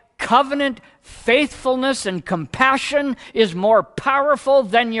 my covenant faithfulness and compassion is more powerful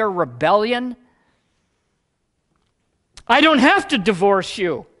than your rebellion? I don't have to divorce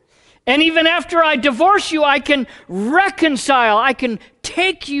you. And even after I divorce you, I can reconcile. I can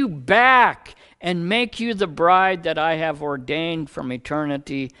take you back and make you the bride that I have ordained from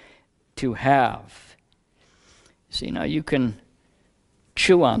eternity to have. See, now you can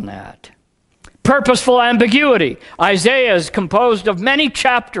chew on that. Purposeful ambiguity. Isaiah is composed of many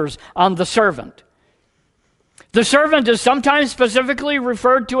chapters on the servant. The servant is sometimes specifically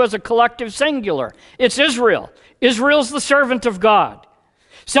referred to as a collective singular. It's Israel. Israel's the servant of God.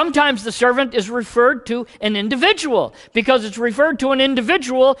 Sometimes the servant is referred to an individual because it's referred to an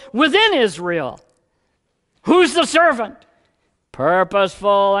individual within Israel. Who's the servant?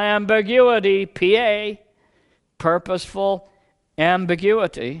 Purposeful ambiguity, PA. Purposeful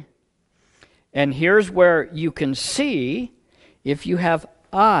ambiguity. And here's where you can see, if you have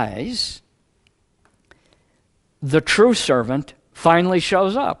eyes, the true servant finally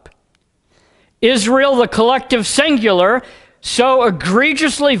shows up. Israel, the collective singular, so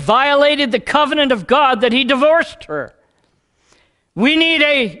egregiously violated the covenant of God that he divorced her. We need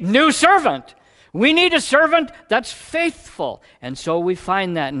a new servant. We need a servant that's faithful. And so we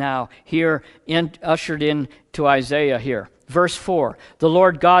find that now here ushered in to Isaiah here. Verse 4, "The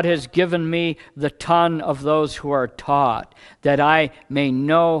Lord God has given me the tongue of those who are taught, that I may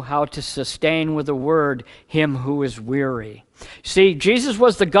know how to sustain with a word him who is weary." See, Jesus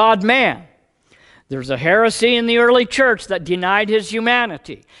was the God-man. There's a heresy in the early church that denied his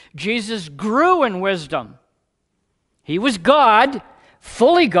humanity. Jesus grew in wisdom. He was God,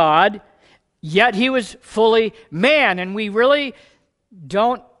 fully God, yet he was fully man. And we really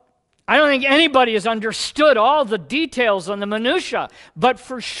I don't think anybody has understood all the details and the minutiae, but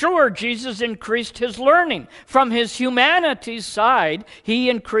for sure Jesus increased his learning. From his humanity's side, he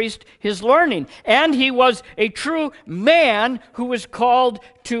increased his learning. And he was a true man who was called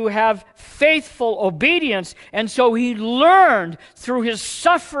to have faithful obedience. And so he learned through his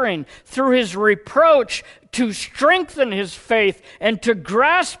suffering, through his reproach, to strengthen his faith and to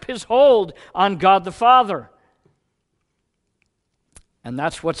grasp his hold on God the Father. And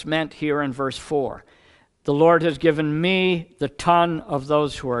that's what's meant here in verse 4. The Lord has given me the tongue of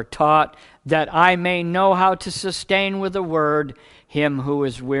those who are taught, that I may know how to sustain with the word him who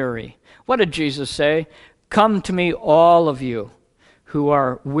is weary. What did Jesus say? Come to me, all of you who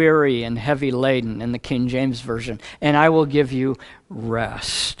are weary and heavy laden, in the King James Version, and I will give you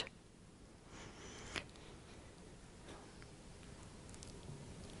rest.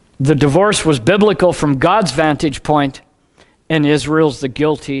 The divorce was biblical from God's vantage point, and Israel's the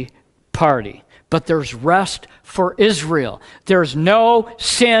guilty party. But there's rest for Israel. There's no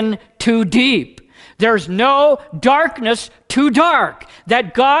sin too deep. There's no darkness too dark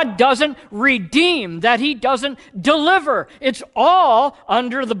that God doesn't redeem, that he doesn't deliver. It's all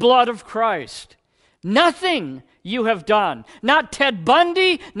under the blood of Christ. Nothing you have done. Not Ted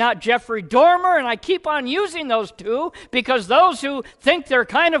Bundy, not Jeffrey Dahmer, and I keep on using those two because those who think they're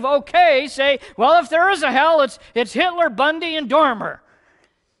kind of okay say, well, if there is a hell, it's Hitler, Bundy, and Dahmer.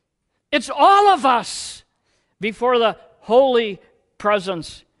 It's all of us before the holy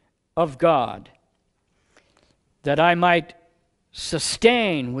presence of God, that I might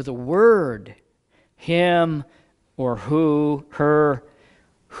sustain with a word him or her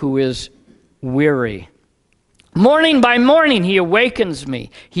who is weary. Morning by morning he awakens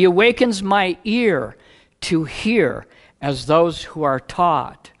me. He awakens my ear to hear as those who are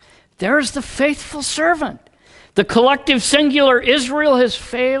taught. There's the faithful servant. The collective singular Israel has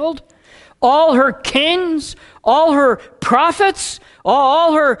failed. All her kings, all her prophets,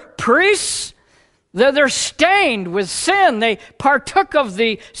 all her priests, they're stained with sin. They partook of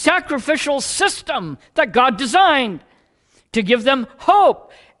the sacrificial system that God designed to give them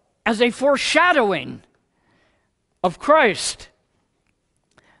hope as a foreshadowing of Christ.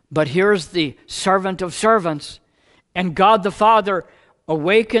 But here's the servant of servants, and God the Father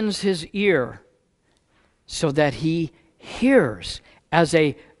awakens his ear so that he hears as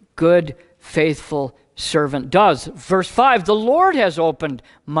a good, faithful servant does. Verse 5, the Lord has opened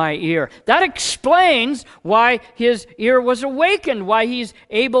my ear. That explains why his ear was awakened, why he's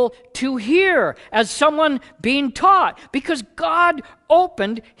able to hear as someone being taught, because God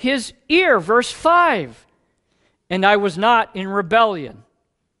opened his ear. Verse 5, and I was not in rebellion.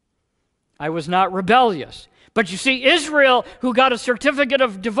 I was not rebellious. But you see, Israel, who got a certificate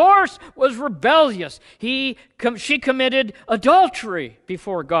of divorce, was rebellious. She committed adultery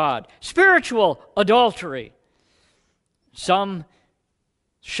before God, spiritual adultery. Some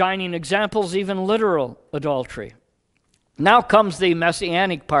shining examples, even literal adultery. Now comes the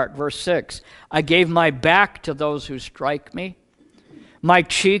messianic part, verse 6. I gave my back to those who strike me, my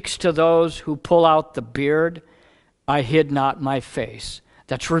cheeks to those who pull out the beard. I hid not my face.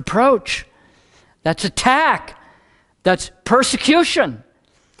 That's reproach. That's attack. That's persecution.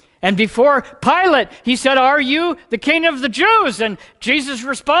 And before Pilate, he said, are you the king of the Jews? And Jesus'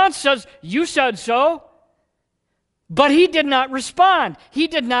 response says, you said so. But he did not respond. He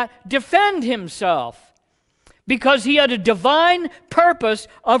did not defend himself because he had a divine purpose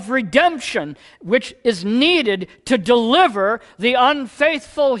of redemption which is needed to deliver the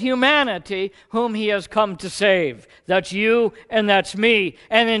unfaithful humanity whom he has come to save. That's you and that's me,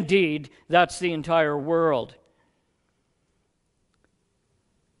 and indeed, that's the entire world.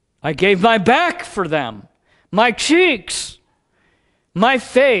 I gave my back for them, my cheeks, my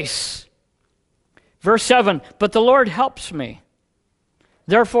face. Verse 7, but the Lord helps me.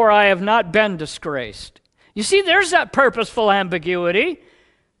 Therefore I have not been disgraced. You see, there's that purposeful ambiguity.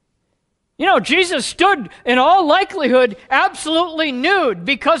 You know, Jesus stood in all likelihood absolutely nude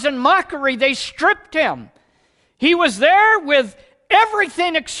because in mockery they stripped him. He was there with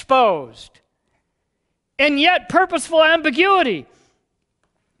everything exposed. And yet purposeful ambiguity.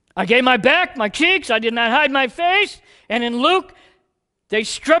 I gave my back, my cheeks, I did not hide my face. And in Luke, they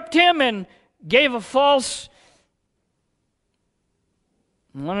stripped him and gave a false,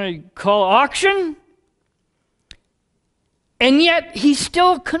 what do you call, auction? And yet he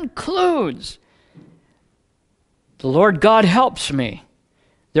still concludes, the Lord God helps me,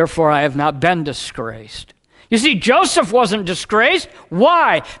 therefore I have not been disgraced. You see, Joseph wasn't disgraced.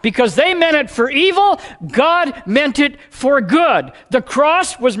 Why? Because they meant it for evil, God meant it for good. The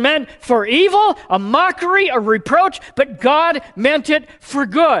cross was meant for evil, a mockery, a reproach, but God meant it for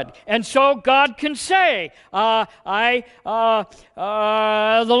good. And so God can say, the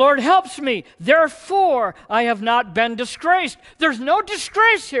Lord helps me, therefore I have not been disgraced. There's no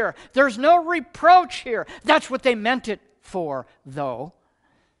disgrace here. There's no reproach here. That's what they meant it for, though.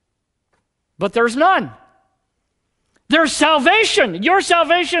 But there's none. There's salvation, your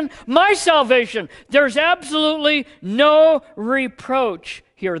salvation, my salvation. There's absolutely no reproach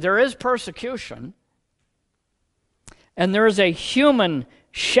here. There is persecution, and there is a human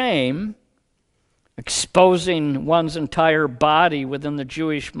shame, Exposing one's entire body within the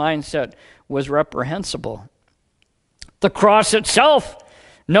Jewish mindset was reprehensible. The cross itself,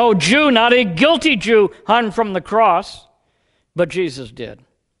 no Jew, not a guilty Jew, hung from the cross, but Jesus did.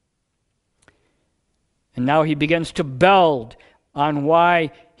 And now he begins to build on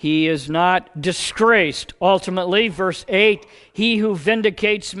why he is not disgraced. Ultimately, verse 8, he who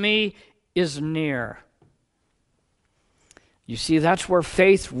vindicates me is near. You see, that's where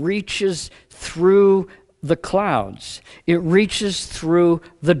faith reaches through the clouds. It reaches through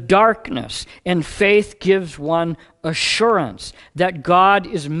the darkness. And faith gives one assurance that God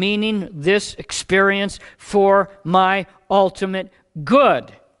is meaning this experience for my ultimate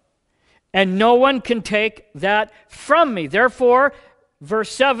good. And no one can take that from me. Therefore,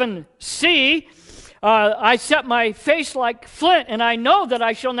 verse 7c, I set my face like flint, and I know that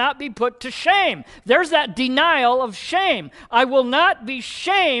I shall not be put to shame. There's that denial of shame. I will not be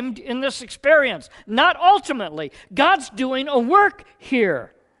shamed in this experience. Not ultimately. God's doing a work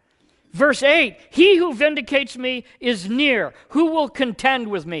here. Verse 8, he who vindicates me is near. Who will contend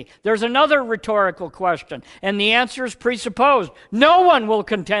with me? There's another rhetorical question, and the answer is presupposed. No one will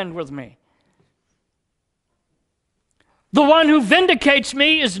contend with me. The one who vindicates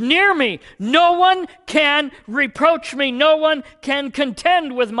me is near me. No one can reproach me. No one can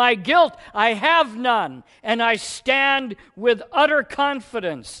contend with my guilt. I have none. And I stand with utter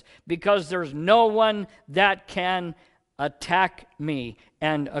confidence because there's no one that can attack me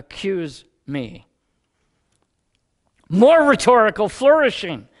and accuse me. More rhetorical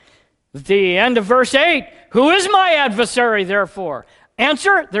flourishing. At the end of verse 8, who is my adversary, therefore?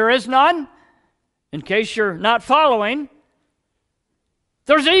 Answer, there is none. In case you're not following,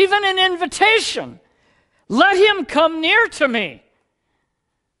 there's even an invitation. Let him come near to me.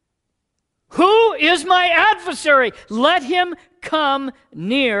 Who is my adversary? Let him come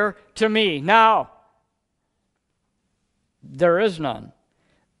near to me. Now, there is none.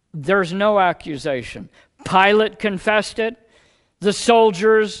 There's no accusation. Pilate confessed it. The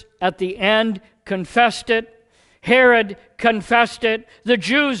soldiers at the end confessed it. Herod confessed it. The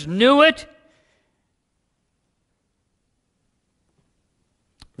Jews knew it.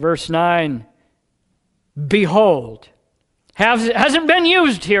 Verse 9, behold, hasn't been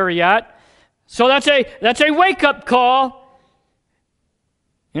used here yet, so that's a wake-up call.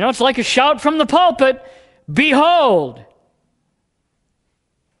 You know, it's like a shout from the pulpit. Behold,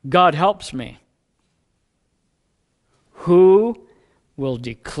 God helps me. Who will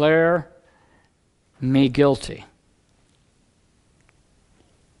declare me guilty?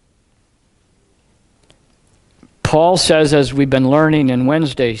 Paul says, as we've been learning in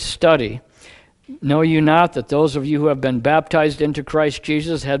Wednesday's study, know you not that those of you who have been baptized into Christ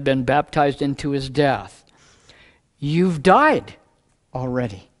Jesus have been baptized into his death? You've died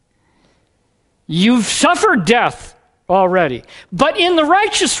already. You've suffered death already. But in the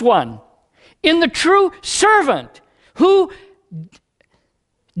righteous one, in the true servant, who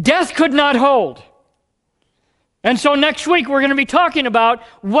death could not hold. And so next week we're going to be talking about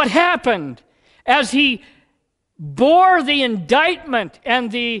what happened as he bore the indictment and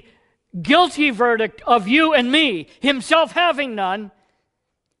the guilty verdict of you and me, himself having none,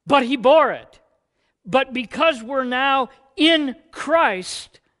 but he bore it. But because we're now in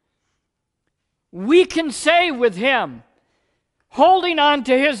Christ, we can say with him, holding on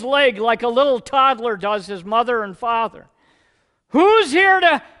to his leg like a little toddler does his mother and father, who's here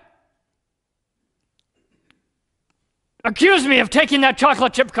to accuse me of taking that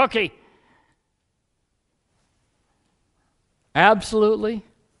chocolate chip cookie? Absolutely,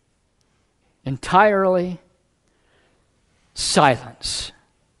 entirely silence.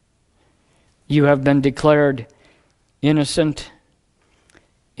 You have been declared innocent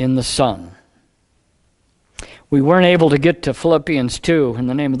in the Son. We weren't able to get to Philippians 2 in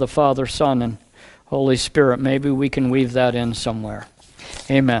the name of the Father, Son, and Holy Spirit. Maybe we can weave that in somewhere.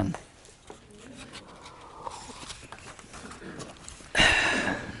 Amen.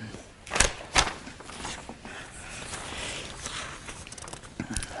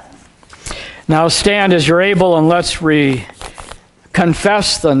 Now stand as you're able and let's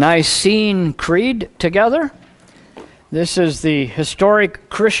confess the Nicene Creed together. This is the historic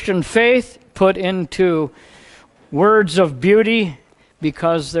Christian faith put into words of beauty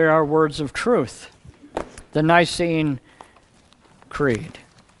because they are words of truth. The Nicene Creed,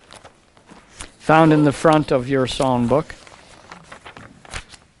 found in the front of your songbook.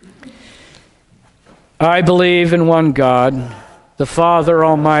 I believe in one God, the Father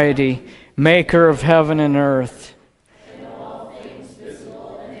Almighty, maker of heaven and earth, and all things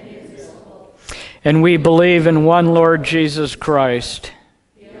visible and invisible. And we believe in one Lord Jesus Christ,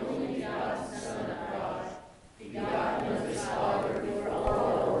 The only begotten Son of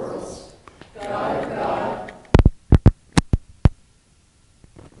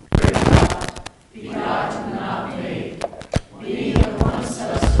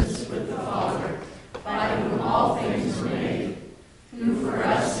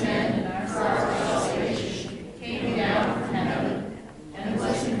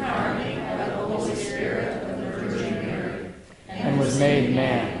made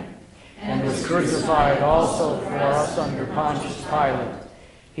man, and was crucified also for us under Pontius Pilate.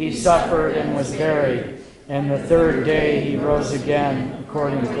 He suffered and was buried, and the third day he rose again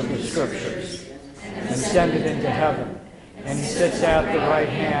according to the Scriptures, and ascended into heaven, and he sits at the right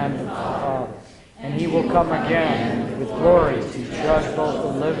hand of the Father. And he will come again with glory to judge both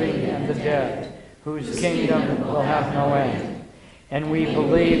the living and the dead, whose kingdom will have no end. And we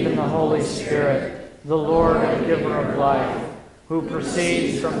believe in the Holy Spirit, the Lord and giver of life, who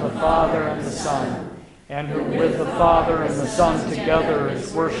proceeds from the Father and the Son, and who with the Father and the Son together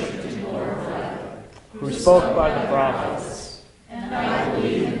is worshipped and glorified, who spoke by the prophets. And I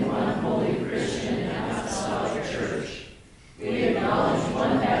believe in one holy Christian and apostolic church. We acknowledge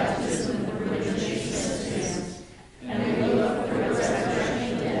one baptism for remission of sins, and we look for the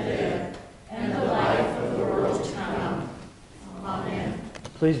resurrection of the dead and the life of the world to come. Amen.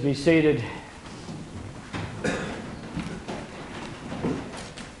 Please be seated.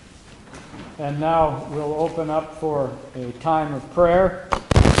 And now we'll open up for a time of prayer.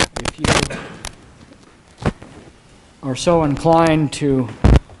 If you are so inclined to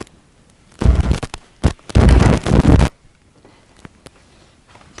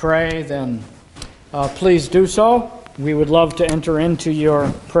pray, then please do so. We would love to enter into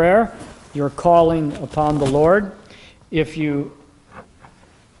your prayer, your calling upon the Lord. If you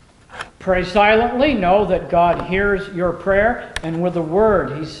pray silently, know that God hears your prayer, and with the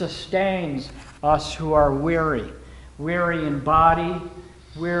word he sustains us who are weary. Weary in body,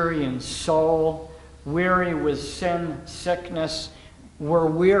 weary in soul, weary with sin, sickness. We're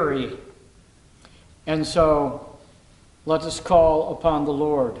weary. And so let us call upon the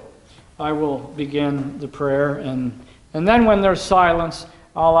Lord. I will begin the prayer, and then when there's silence,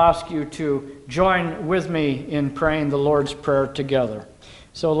 I'll ask you to join with me in praying the Lord's Prayer together.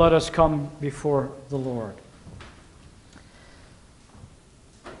 So let us come before the Lord.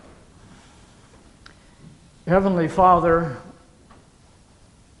 Heavenly Father,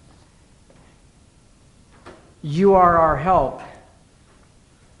 you are our help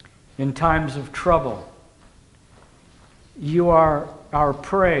in times of trouble. You are our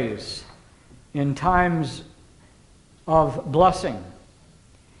praise in times of blessing.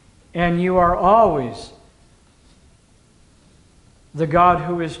 And you are always the God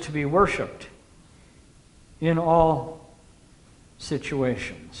who is to be worshipped in all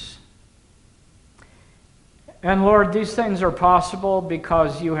situations. And Lord, these things are possible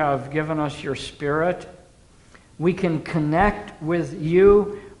because you have given us your Spirit. We can connect with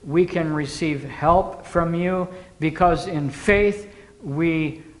you. We can receive help from you because in faith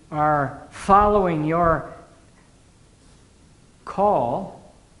we are following your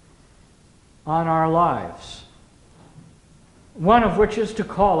call on our lives. One of which is to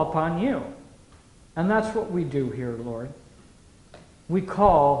call upon you. And that's what we do here, Lord. We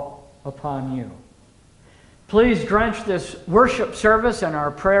call upon you. Please drench this worship service and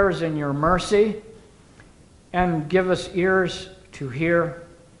our prayers in your mercy, and give us ears to hear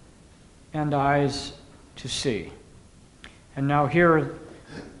and eyes to see. And now hear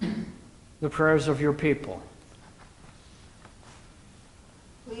the prayers of your people.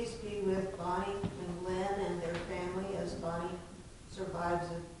 Please be with Bonnie and Lynn and their family as Bonnie survives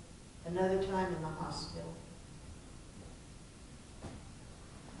another time in the hospital.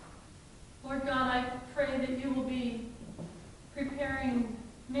 Lord God, I pray that you will be preparing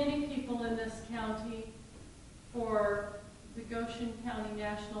many people in this county for the Goshen County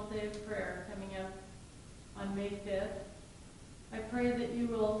National Day of Prayer coming up on May 5th. I pray that you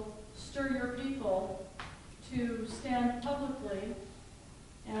will stir your people to stand publicly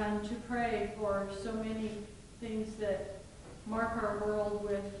and to pray for so many things that mark our world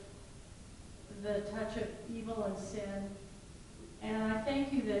with the touch of evil and sin. And I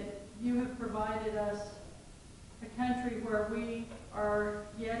thank you that you have provided us a country where we are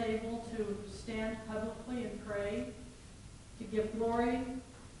yet able to stand publicly and pray, to give glory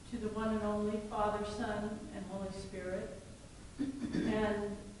to the one and only Father, Son, and Holy Spirit.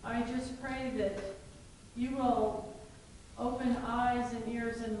 And I just pray that you will open eyes and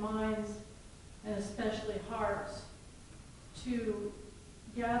ears and minds, and especially hearts, to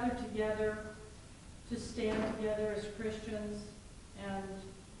gather together, to stand together as Christians, and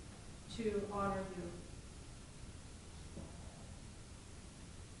to honor you.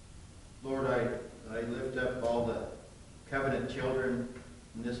 Lord, I lift up all the covenant children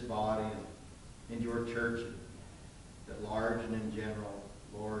in this body and in your church at large and in general.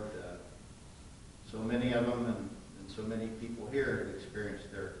 Lord, so many of them and so many people here have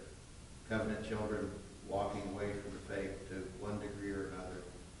experienced their covenant children walking away from the faith to one degree or another.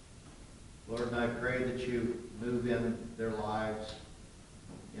 Lord, and I pray that you move in their lives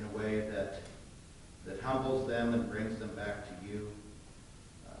them and brings them back to you,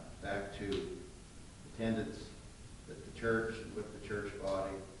 back to attendance at the church and with the church body.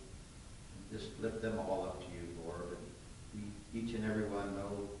 And just lift them all up to you, Lord. And each and every one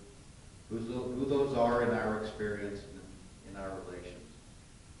know who those are in our experience and in our relations.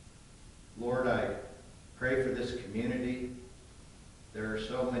 Lord, I pray for this community. There are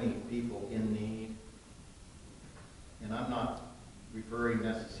so many people in need. And I'm not referring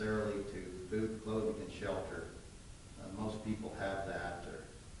necessarily to food, clothing, and shelter. Most people have that or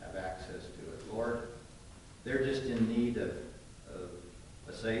have access to it. Lord, they're just in need of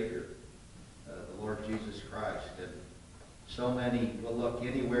a Savior, the Lord Jesus Christ. And so many will look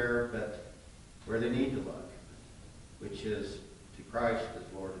anywhere but where they need to look, which is to Christ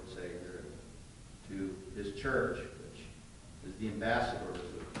as Lord and Savior, and to His church, which is the ambassadors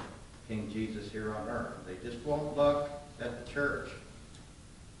of King Jesus here on earth. They just won't look at the church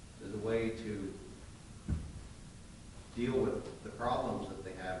as a way to deal with the problems that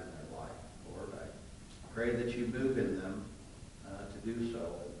they have in their life. Lord, I pray that you move in them to do so.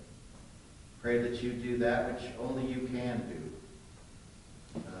 And pray that you do that which only you can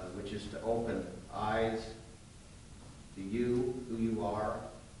do, which is to open eyes to you, who you are,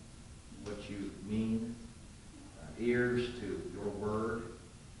 what you mean, ears to your word,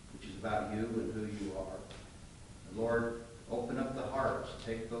 which is about you and who you are. And Lord, open up the hearts.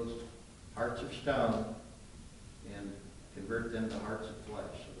 Take those hearts of stone and convert them to hearts of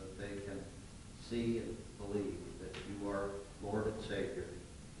flesh so that they can see and believe that you are Lord and Savior.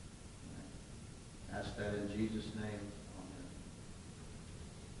 I ask that in Jesus' name. Amen.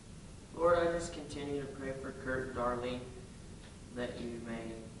 Lord, I just continue to pray for Kurt and Darlene, that you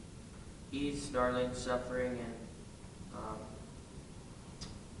may ease Darlene's suffering and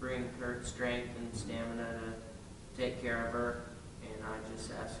bring Kurt strength and stamina to take care of her. And I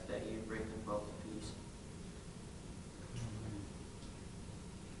just ask that you bring them both to peace.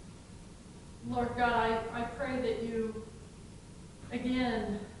 Lord God, I pray that you,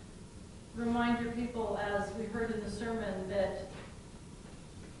 again, remind your people, as we heard in the sermon, that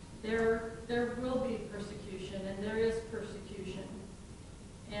there will be persecution, and there is persecution.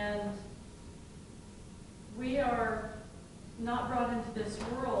 And we are not brought into this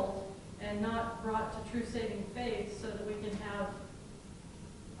world and not brought to true saving faith so that we can have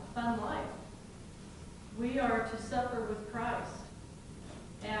a fun life. We are to suffer with Christ.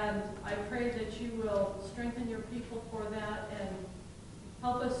 And I pray that you will strengthen your people for that and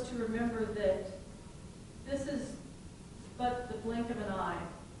help us to remember that this is but the blink of an eye.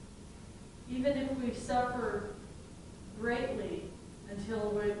 Even if we suffer greatly until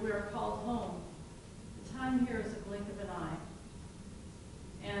we are called home, the time here is a blink of an eye.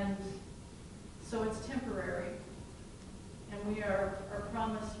 And so it's temporary, and we are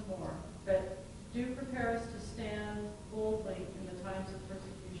promised more. But do prepare us to stand boldly in the times of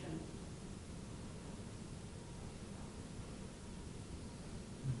persecution.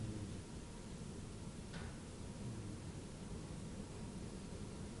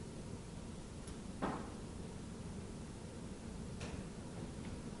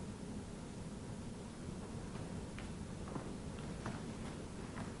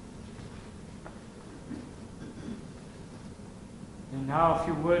 And now, if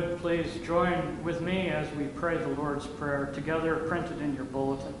you would, please join with me as we pray the Lord's Prayer, together printed in your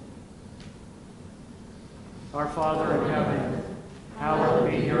bulletin. Our Father in heaven, hallowed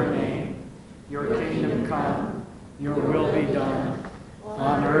be your name. Your kingdom come, your will be done,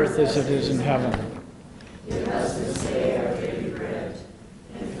 on earth as it is in heaven. Give us this day our daily bread,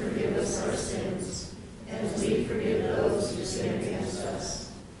 and forgive us our sins, as we forgive those who sin against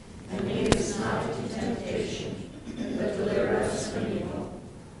us. And lead us not into temptation, but deliver us from evil.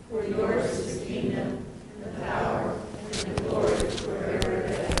 For yours is the kingdom, and the power, and the glory forever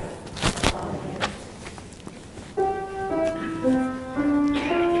and ever. Amen.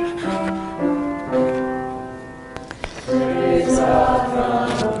 Praise God from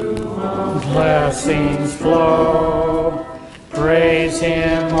whom all Blessings flow. Praise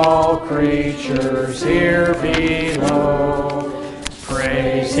him, all creatures here below.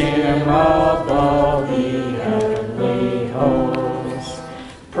 Praise him above the heavenly hosts.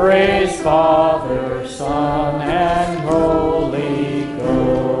 Praise Father, Son, and Holy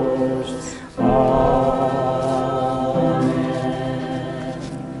Ghost. Amen.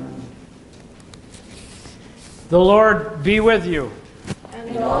 The Lord be with you.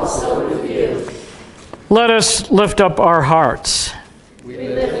 and also with you. Let us lift up our hearts. We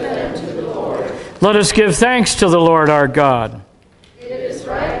lift them to the Lord. Let us give thanks to the Lord our God. It is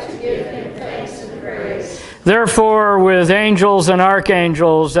right to give him thanks and praise. Therefore, with angels and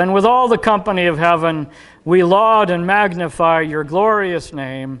archangels, and with all the company of heaven, we laud and magnify your glorious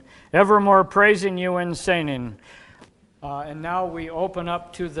name, evermore praising you and singing. And now we open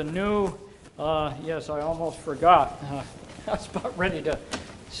up to the new, yes, I almost forgot. I was about ready to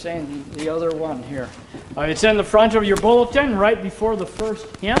sing the other one here. It's in the front of your bulletin, right before the first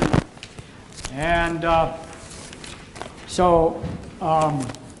hymn. And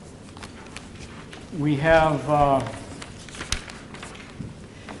we have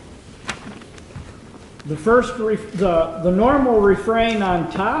the normal refrain on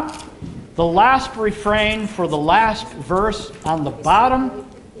top, the last refrain for the last verse on the bottom,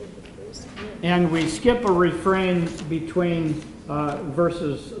 and we skip a refrain between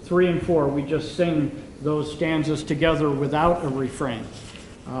verses 3 and 4. We just sing those stanzas together without a refrain.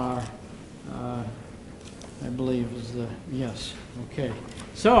 I believe is the, yes, okay.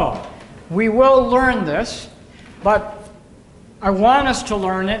 So, we will learn this, but I want us to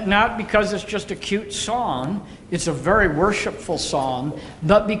learn it not because it's just a cute song, it's a very worshipful song,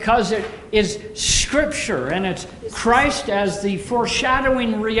 but because it is Scripture and it's Christ as the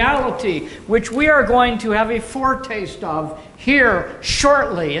foreshadowing reality, which we are going to have a foretaste of here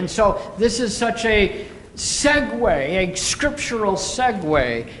shortly. And so this is such a segue, a scriptural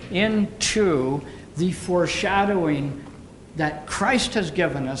segue into the foreshadowing that Christ has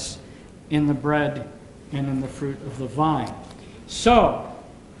given us in the bread and in the fruit of the vine. So,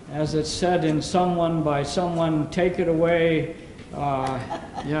 as it's said in Someone by Someone, take it away.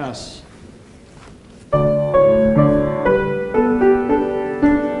 Yes.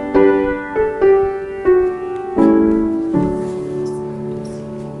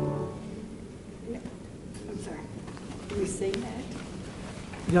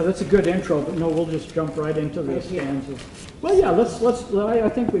 Yeah, that's a good intro, but no, we'll just jump right into the stanzas. Well, yeah, I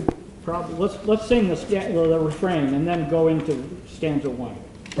think we probably, let's sing the refrain and then go into stanza 1.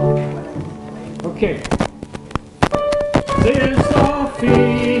 Okay. This is the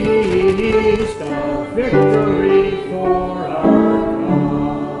feast of victory for our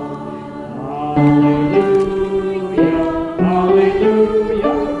God. Hallelujah,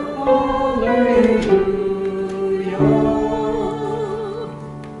 hallelujah, hallelujah.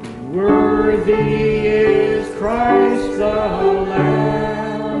 Worthy is Christ the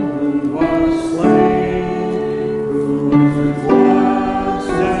Lamb who was slain, whose blood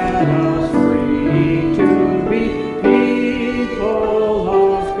set us free to be people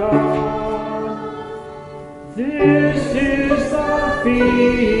of God. This is the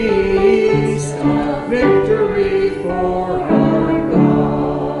feast of victory for our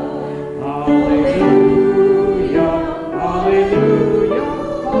God. Hallelujah, hallelujah.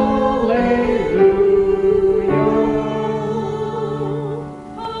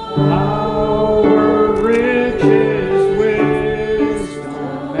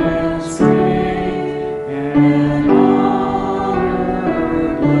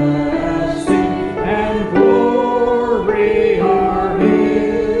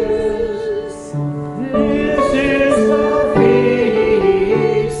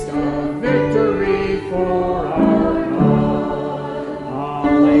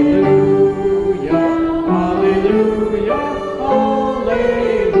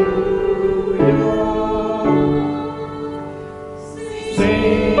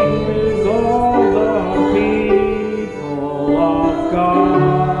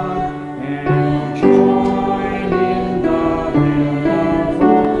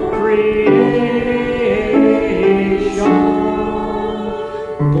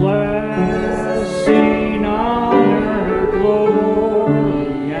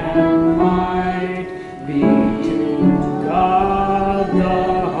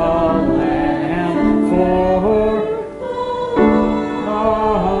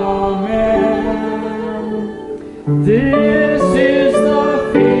 This is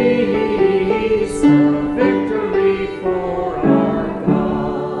the feast of victory for our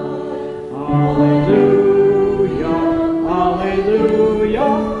God. Hallelujah,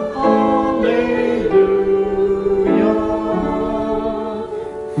 hallelujah, hallelujah.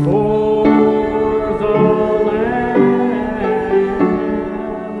 For the Lamb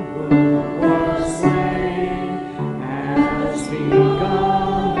who was slain has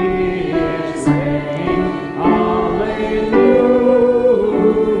begun his reign. Hallelujah.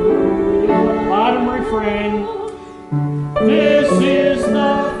 Bottom refrain. This is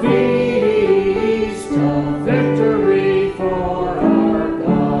the feast of victory for our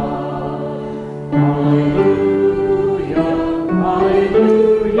God.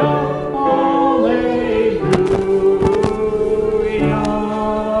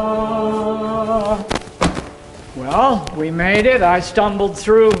 made it. I stumbled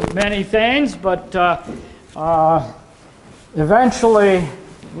through many things, but eventually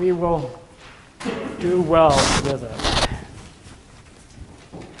we will do well with it.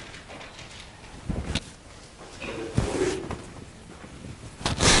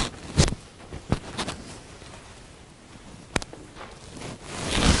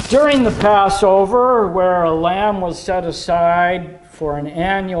 During the Passover, where a lamb was set aside for an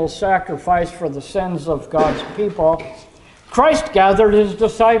annual sacrifice for the sins of God's people, Christ gathered his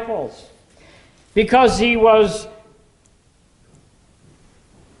disciples because he was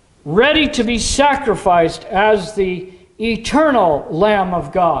ready to be sacrificed as the eternal Lamb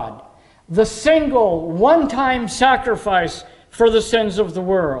of God, the single one-time sacrifice for the sins of the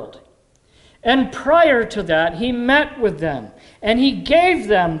world. And prior to that, he met with them, and he gave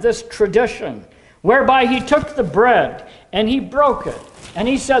them this tradition whereby he took the bread and he broke it, and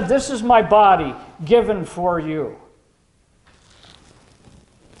he said, "This is my body given for you."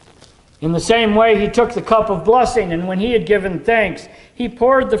 In the same way, he took the cup of blessing, and when he had given thanks, he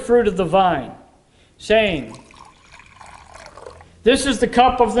poured the fruit of the vine, saying, "This is the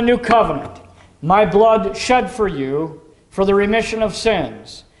cup of the new covenant, my blood shed for you for the remission of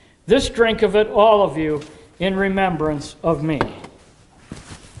sins. This drink of it, all of you, in remembrance of me."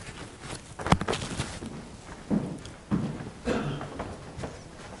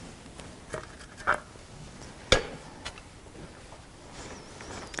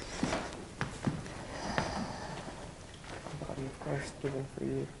 Given for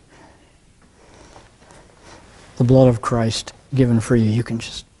you. The blood of Christ given for you. You can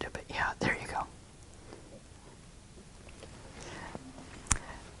just dip it. Yeah, there you go.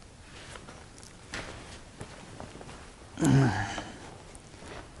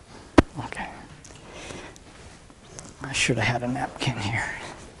 Okay. I should have had a napkin here.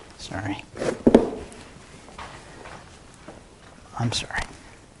 Sorry. I'm sorry.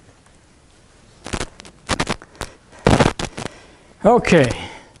 Okay.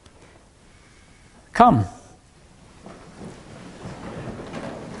 Come.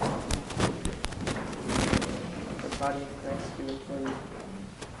 The body of Christ given for you.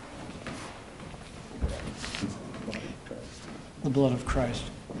 The blood of Christ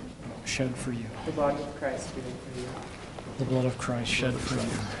shed for you. The body of Christ given for you. The blood of Christ shed for you.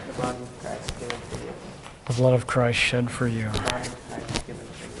 The body of Christ given for you. The blood of Christ shed for you. The body of Christ given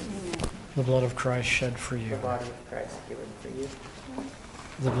for you. The blood of Christ shed for you. The body of Christ given for you.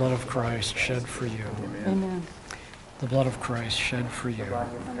 The blood of Christ shed for you. Amen. The blood of Christ shed for you. The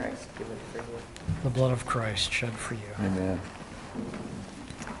body of Christ given for you. The blood of Christ shed for you. Amen.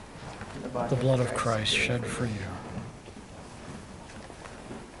 The blood of Christ shed for you.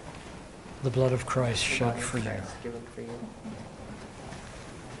 The blood of Christ shed for you. Given for you.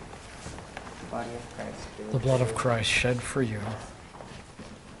 The body of Christ given The blood of Christ shed for you.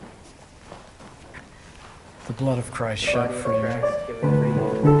 The blood of Christ shed for you.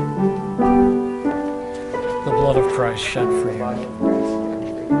 The blood of Christ shed for you.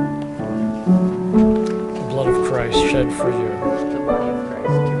 The blood of Christ shed for you. The body of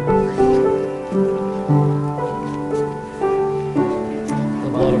Christ given for you. The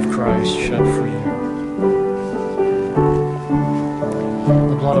blood of Christ shed for you.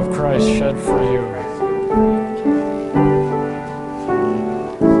 The blood of Christ shed for you.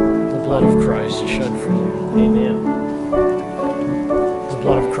 The blood of Christ shed for you. Amen. The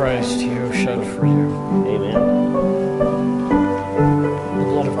blood of Christ you shed for you. Amen. The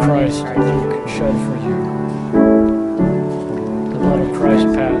blood of Christ Luke shed for you. The blood of Christ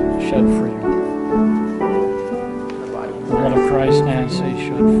Pat shed for you. The blood of Christ Nancy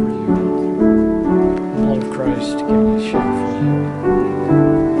shed for you. The blood of Christ Kenny shed for you.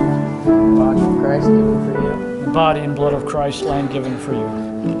 The body of Christ given for you. The body and blood of Christ lamb given for you.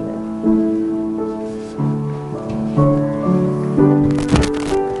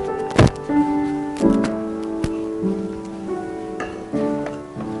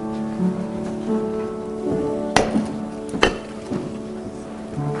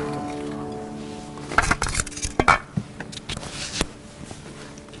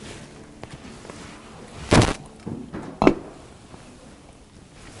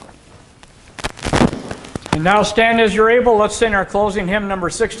 And now stand as you're able. Let's sing our closing hymn, number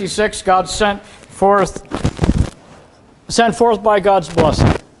 66, God sent forth by God's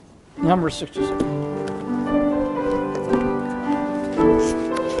blessing. Number 66.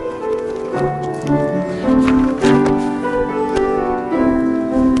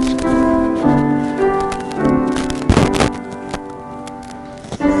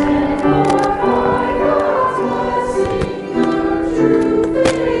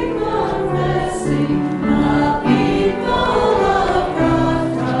 People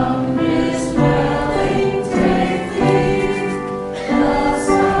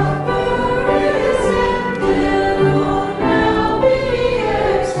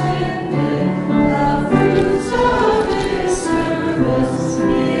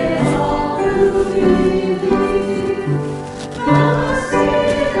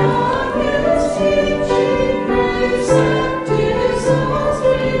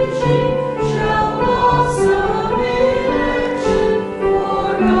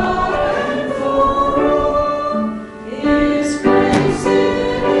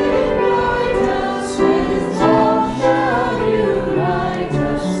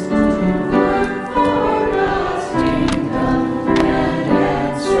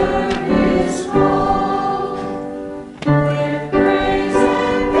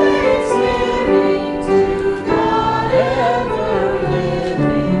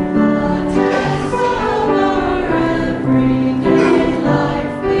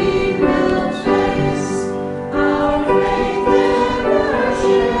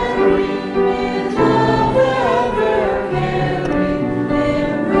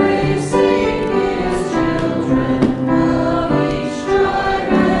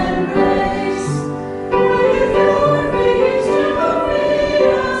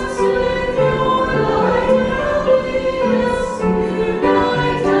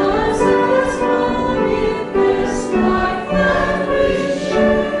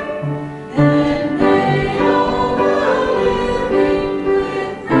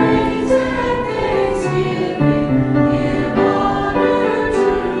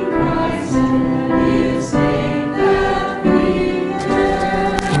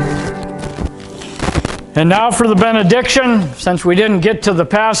And now for the benediction, since we didn't get to the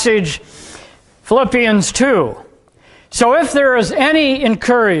passage, Philippians 2. So if there is any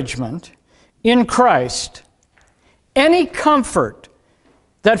encouragement in Christ, any comfort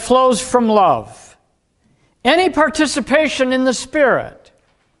that flows from love, any participation in the Spirit,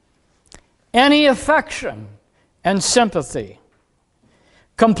 any affection and sympathy,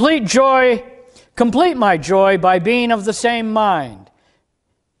 complete my joy by being of the same mind,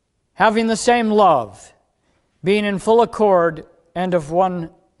 having the same love, being in full accord and of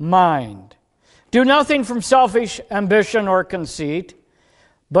one mind. Do nothing from selfish ambition or conceit,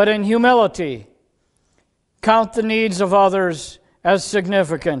 but in humility count the needs of others as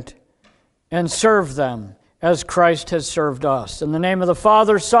significant and serve them as Christ has served us. In the name of the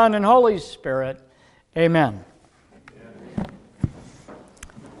Father, Son, and Holy Spirit, amen.